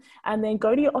them. And then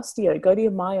go to your osteo, go to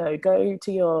your myo, go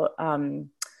to your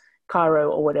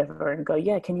chiro or whatever and go,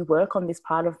 can you work on this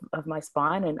part of my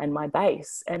spine and my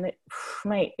base? And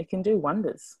it can do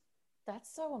wonders.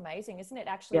 That's so amazing, isn't it?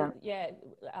 Actually,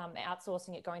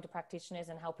 outsourcing it, going to practitioners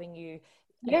and helping you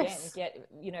again get,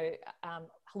 you know,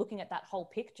 looking at that whole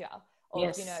picture of,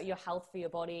 you know, your health for your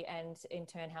body, and in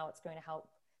turn how it's going to help,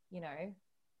 you know,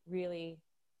 really,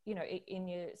 you know, in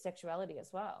your sexuality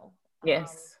as well.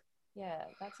 Yeah,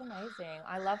 that's amazing.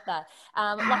 I love that.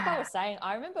 Like I was saying,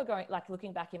 I remember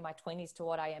looking back in my 20s to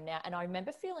what I am now, and I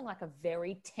remember feeling like a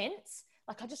very tense.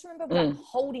 Like I just remember like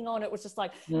holding on. It was just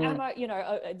like, am I, you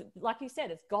know, like you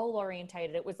said, it's goal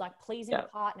orientated. It was like pleasing a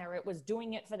partner. It was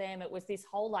doing it for them. It was this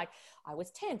whole, like, I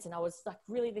was tense and I was like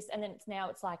really this. And then now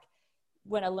it's like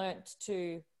when I learned to,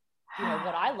 you know,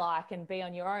 what I like and be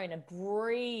on your own and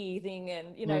breathing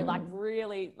and, you know, like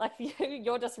really, like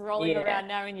you're just rolling around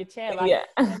now in your chair, like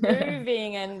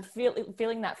moving and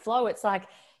feeling that flow. It's like,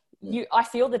 I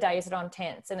feel the days that I'm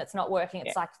tense and it's not working.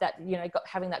 It's like that, you know,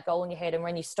 having that goal in your head, and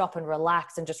when you stop and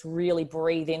relax and just really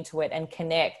breathe into it and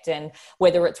connect, and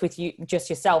whether it's with you, just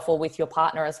yourself, or with your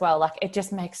partner as well, like it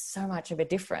just makes so much of a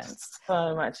difference.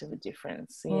 So much of a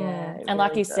difference. Yeah. And really,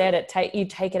 like you said, you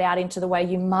take it out into the way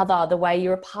you mother, the way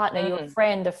you're a partner, you're a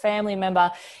friend, a family member,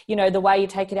 you know, the way you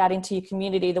take it out into your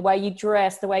community, the way you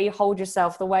dress, the way you hold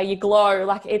yourself, the way you glow.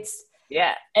 Like it's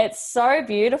so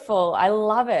beautiful. I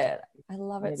love it. I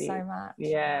love it so much.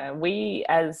 Yeah. We,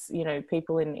 as, you know,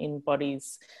 people in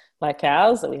bodies like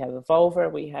ours, that we have a vulva,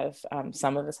 we have,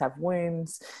 some of us have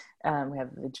wombs, we have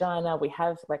a vagina, we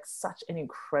have like such an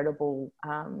incredible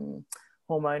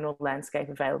hormonal landscape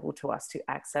available to us to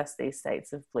access these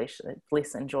states of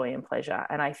bliss and joy and pleasure.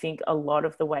 And I think a lot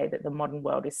of the way that the modern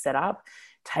world is set up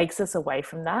takes us away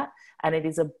from that. And it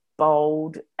is a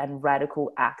bold and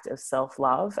radical act of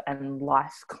self-love and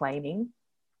life claiming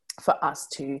for us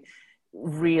to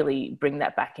really bring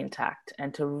that back intact,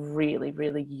 and to really,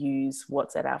 really use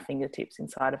what's at our fingertips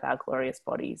inside of our glorious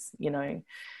bodies. You know,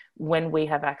 when we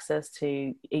have access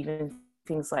to even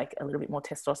things like a little bit more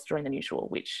testosterone than usual,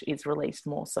 which is released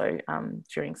more so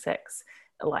during sex,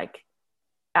 like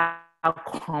our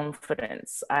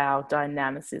confidence, our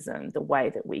dynamicism, the way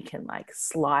that we can like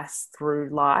slice through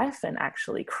life and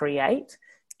actually create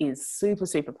is super,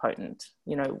 super potent,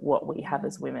 you know, what we have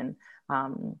as women.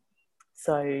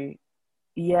 So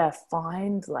yeah,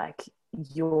 find like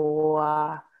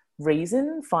your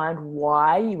reason, find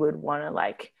why you would want to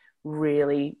like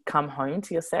really come home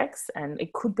to your sex. And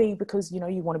it could be because, you know,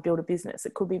 you want to build a business.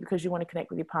 It could be because you want to connect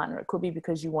with your partner. It could be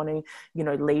because you want to, you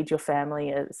know, lead your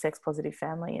family, a sex positive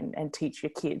family, and teach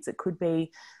your kids. It could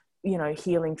be, you know,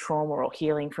 healing trauma or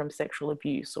healing from sexual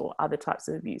abuse or other types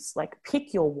of abuse. Like,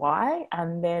 pick your why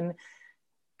and then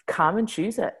come and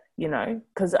choose it, you know,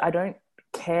 because I don't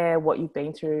care what you've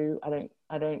been through.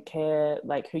 I don't care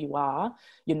like who you are.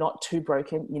 You're not too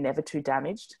broken. You're never too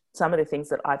damaged. Some of the things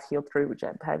that I've healed through, which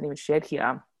I haven't even shared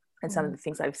here, and some of the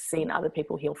things I've seen other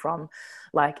people heal from,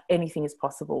 like, anything is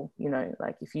possible, you know,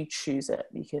 like if you choose it,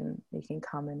 you can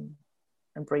come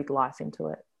and breathe life into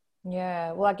it.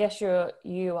 Yeah, well, I guess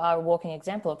you are a walking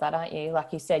example of that, aren't you?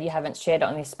 Like you said, you haven't shared it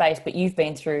on this space, but you've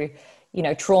been through, you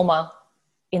know, trauma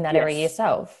in that area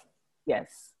yourself.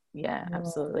 Yes. Yeah,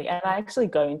 absolutely. And I actually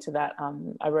go into that.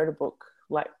 I wrote a book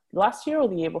like last year or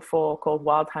the year before called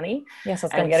Wild Honey. Yes, I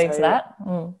was going to get into that.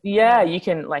 Yeah, you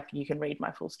can read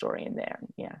my full story in there.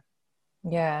 Yeah.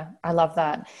 Yeah, I love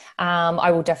that. I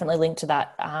will definitely link to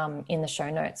that in the show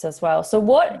notes as well. So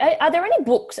are there any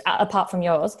books apart from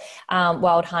yours,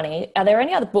 Wild Honey? Are there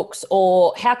any other books,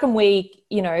 or how can we,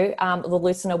 you know, the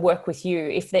listener work with you?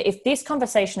 If this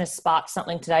conversation has sparked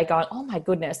something today going, oh my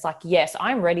goodness, like, yes,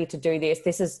 I'm ready to do this.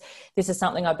 This is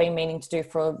something I've been meaning to do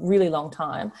for a really long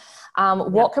time.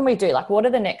 What can we do? Like, what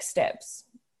are the next steps?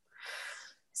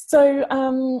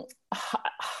 So,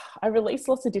 I release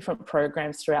lots of different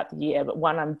programs throughout the year, but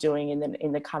one I'm doing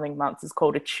in the coming months is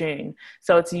called Attune.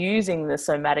 So it's using the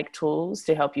somatic tools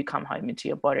to help you come home into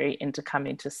your body and to come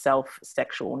into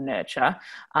self-sexual nurture.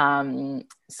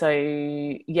 So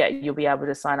yeah, you'll be able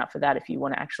to sign up for that if you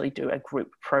want to actually do a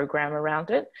group program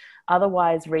around it.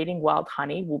 Otherwise, reading Wild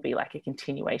Honey will be like a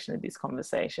continuation of this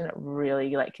conversation. It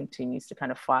really like continues to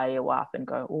kind of fire you up and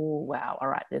go, oh, wow, all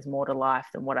right, there's more to life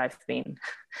than what I've been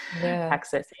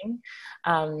accessing.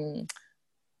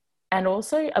 And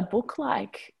also a book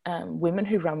like Women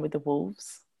Who Run with the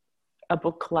Wolves, a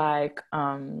book like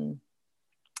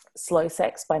Slow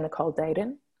Sex by Nicole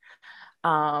Dayton,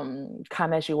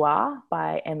 Come As You Are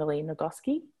by Emily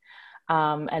Nagoski.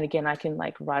 And again, I can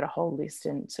like write a whole list,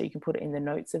 and so you can put it in the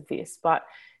notes of this, but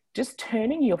just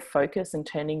turning your focus and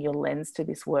turning your lens to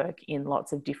this work in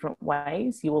lots of different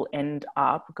ways, you will end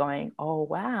up going, oh,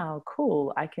 wow,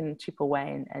 cool. I can chip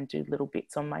away and do little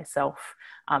bits on myself,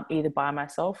 either by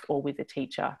myself or with a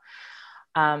teacher.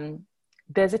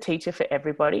 There's a teacher for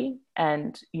everybody.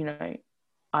 And, you know,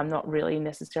 I'm not really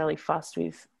necessarily fussed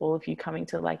with all of you coming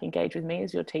to like engage with me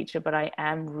as your teacher, but I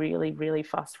am really, really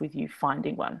fussed with you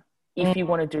finding one. If you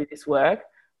want to do this work,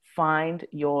 find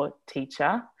your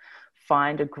teacher,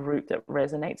 find a group that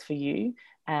resonates for you,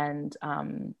 and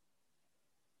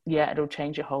it'll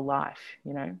change your whole life,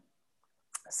 you know.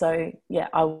 So yeah,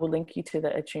 I will link you to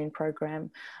the Attune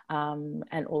program,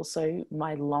 and also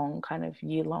my long kind of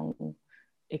year-long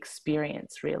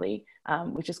experience really,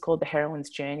 which is called the Heroine's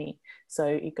Journey. So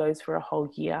it goes for a whole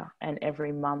year, and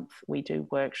every month we do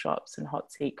workshops and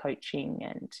hot seat coaching,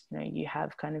 and you know, you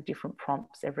have kind of different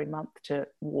prompts every month to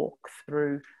walk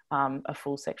through a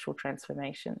full sexual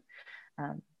transformation.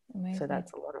 So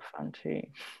that's a lot of fun too.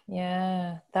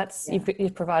 Yeah,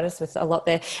 you've provided us with a lot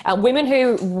there. Women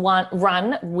Who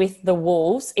Run with the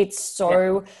Wolves. It's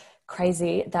so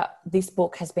crazy that this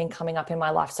book has been coming up in my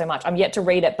life so much. I'm yet to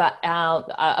read it, but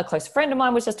a close friend of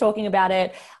mine was just talking about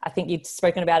it. I think you'd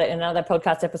spoken about it in another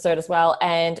podcast episode as well.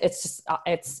 And it's just,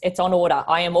 it's on order.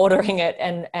 I am ordering it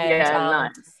and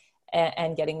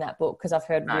getting that book because I've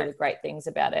heard really great things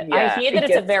about it. I hear that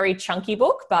it's a very chunky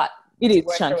book, but it is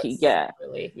chunky.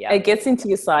 It gets into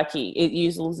your psyche. It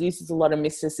uses a lot of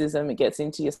mysticism. It gets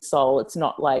into your soul. It's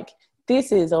not like,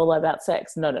 this is all about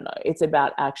sex. No. It's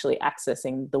about actually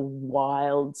accessing the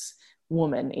wild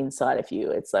woman inside of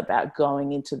you. It's about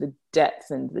going into the depths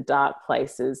and the dark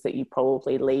places that you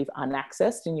probably leave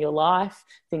unaccessed in your life.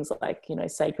 Things like, you know,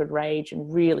 sacred rage.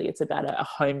 And really it's about a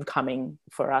homecoming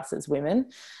for us as women,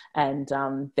 and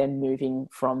then moving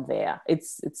from there.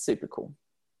 It's super cool.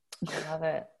 I love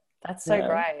it. That's so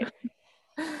great.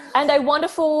 And a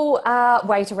wonderful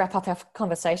way to wrap up our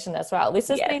conversation as well. This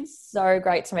has been so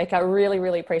great, Tamica. I really,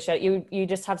 really appreciate it. You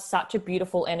just have such a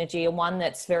beautiful energy, and one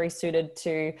that's very suited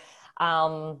to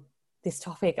this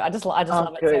topic. I just love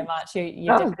it so much.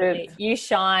 You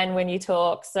shine when you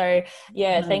talk. So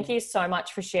thank you so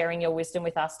much for sharing your wisdom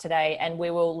with us today. And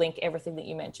we will link everything that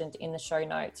you mentioned in the show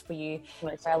notes for you,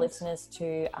 for our listeners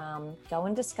to go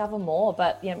and discover more.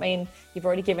 But I mean, you've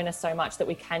already given us so much that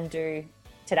we can do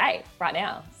today, right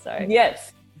now. So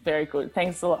yes, very good.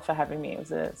 Thanks a lot for having me. It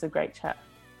was a great chat.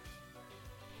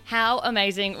 How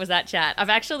amazing was that chat? I've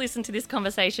actually listened to this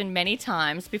conversation many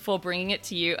times before bringing it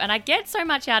to you, and I get so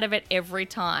much out of it every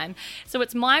time. So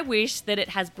it's my wish that it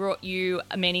has brought you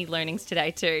many learnings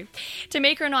today too.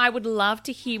 Tamica and I would love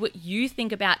to hear what you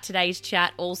think about today's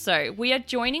chat also. We are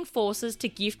joining forces to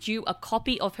gift you a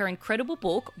copy of her incredible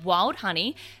book, Wild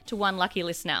Honey, to one lucky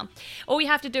listener. All you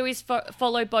have to do is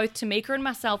follow both Tamica and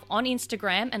myself on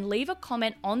Instagram and leave a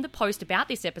comment on the post about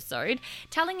this episode,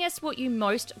 telling us what you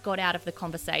most got out of the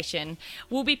conversation.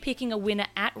 We'll be picking a winner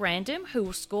at random who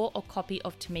will score a copy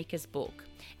of Tamica's book.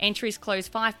 Entries close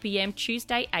 5 p.m.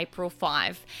 Tuesday, April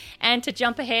 5. And to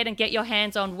jump ahead and get your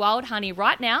hands on Wild Honey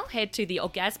right now, head to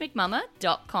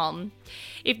theorgasmicmama.com.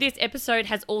 If this episode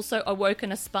has also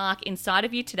awoken a spark inside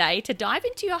of you today to dive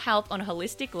into your health on a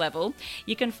holistic level,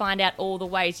 you can find out all the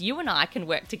ways you and I can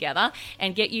work together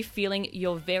and get you feeling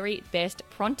your very best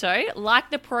pronto,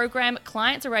 like the program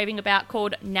clients are raving about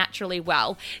called Naturally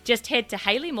Well. Just head to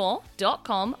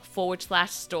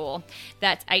hayleymore.com/store.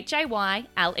 That's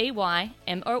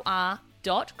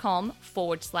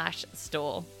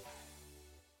hayleymor.com/store.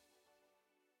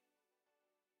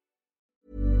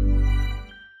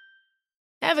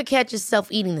 Ever catch yourself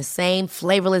eating the same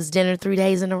flavorless dinner 3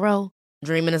 days in a row?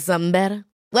 Dreaming of something better?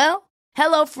 Well,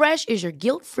 HelloFresh is your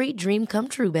guilt-free dream come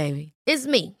true, baby. It's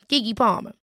me, Keke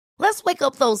Palmer. Let's wake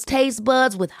up those taste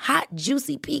buds with hot,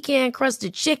 juicy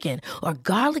pecan-crusted chicken or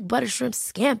garlic butter shrimp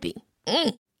scampi.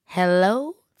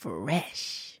 Hello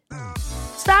Fresh.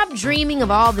 Stop dreaming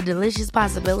of all the delicious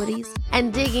possibilities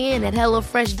and dig in at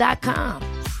HelloFresh.com.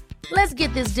 Let's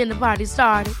get this dinner party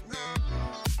started.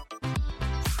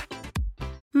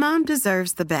 Mom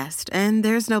deserves the best, and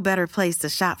there's no better place to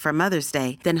shop for Mother's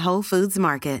Day than Whole Foods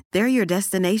Market. They're your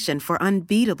destination for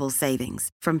unbeatable savings,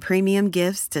 from premium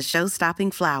gifts to show-stopping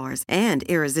flowers and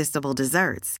irresistible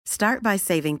desserts. Start by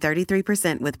saving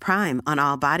 33% with Prime on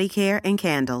all body care and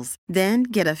candles. Then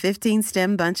get a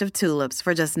 15-stem bunch of tulips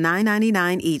for just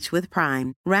 $9.99 each with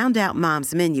Prime. Round out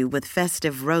Mom's menu with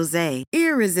festive rosé,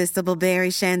 irresistible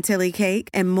berry chantilly cake,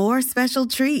 and more special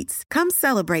treats. Come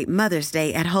celebrate Mother's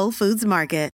Day at Whole Foods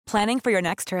Market. Planning for your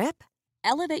next trip?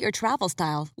 Elevate your travel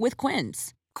style with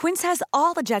Quince. Quince has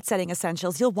all the jet-setting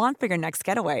essentials you'll want for your next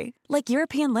getaway, like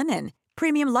European linen,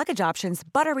 premium luggage options,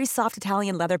 buttery soft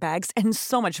Italian leather bags, and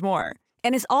so much more.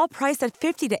 And is all priced at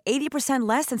 50 to 80%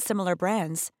 less than similar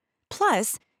brands.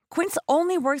 Plus, Quince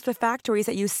only works with factories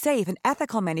that use safe and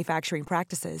ethical manufacturing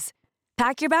practices.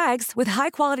 Pack your bags with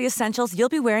high-quality essentials you'll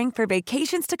be wearing for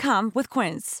vacations to come with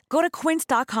Quince. Go to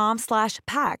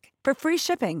quince.com/pack for free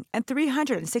shipping and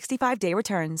 365-day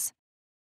returns.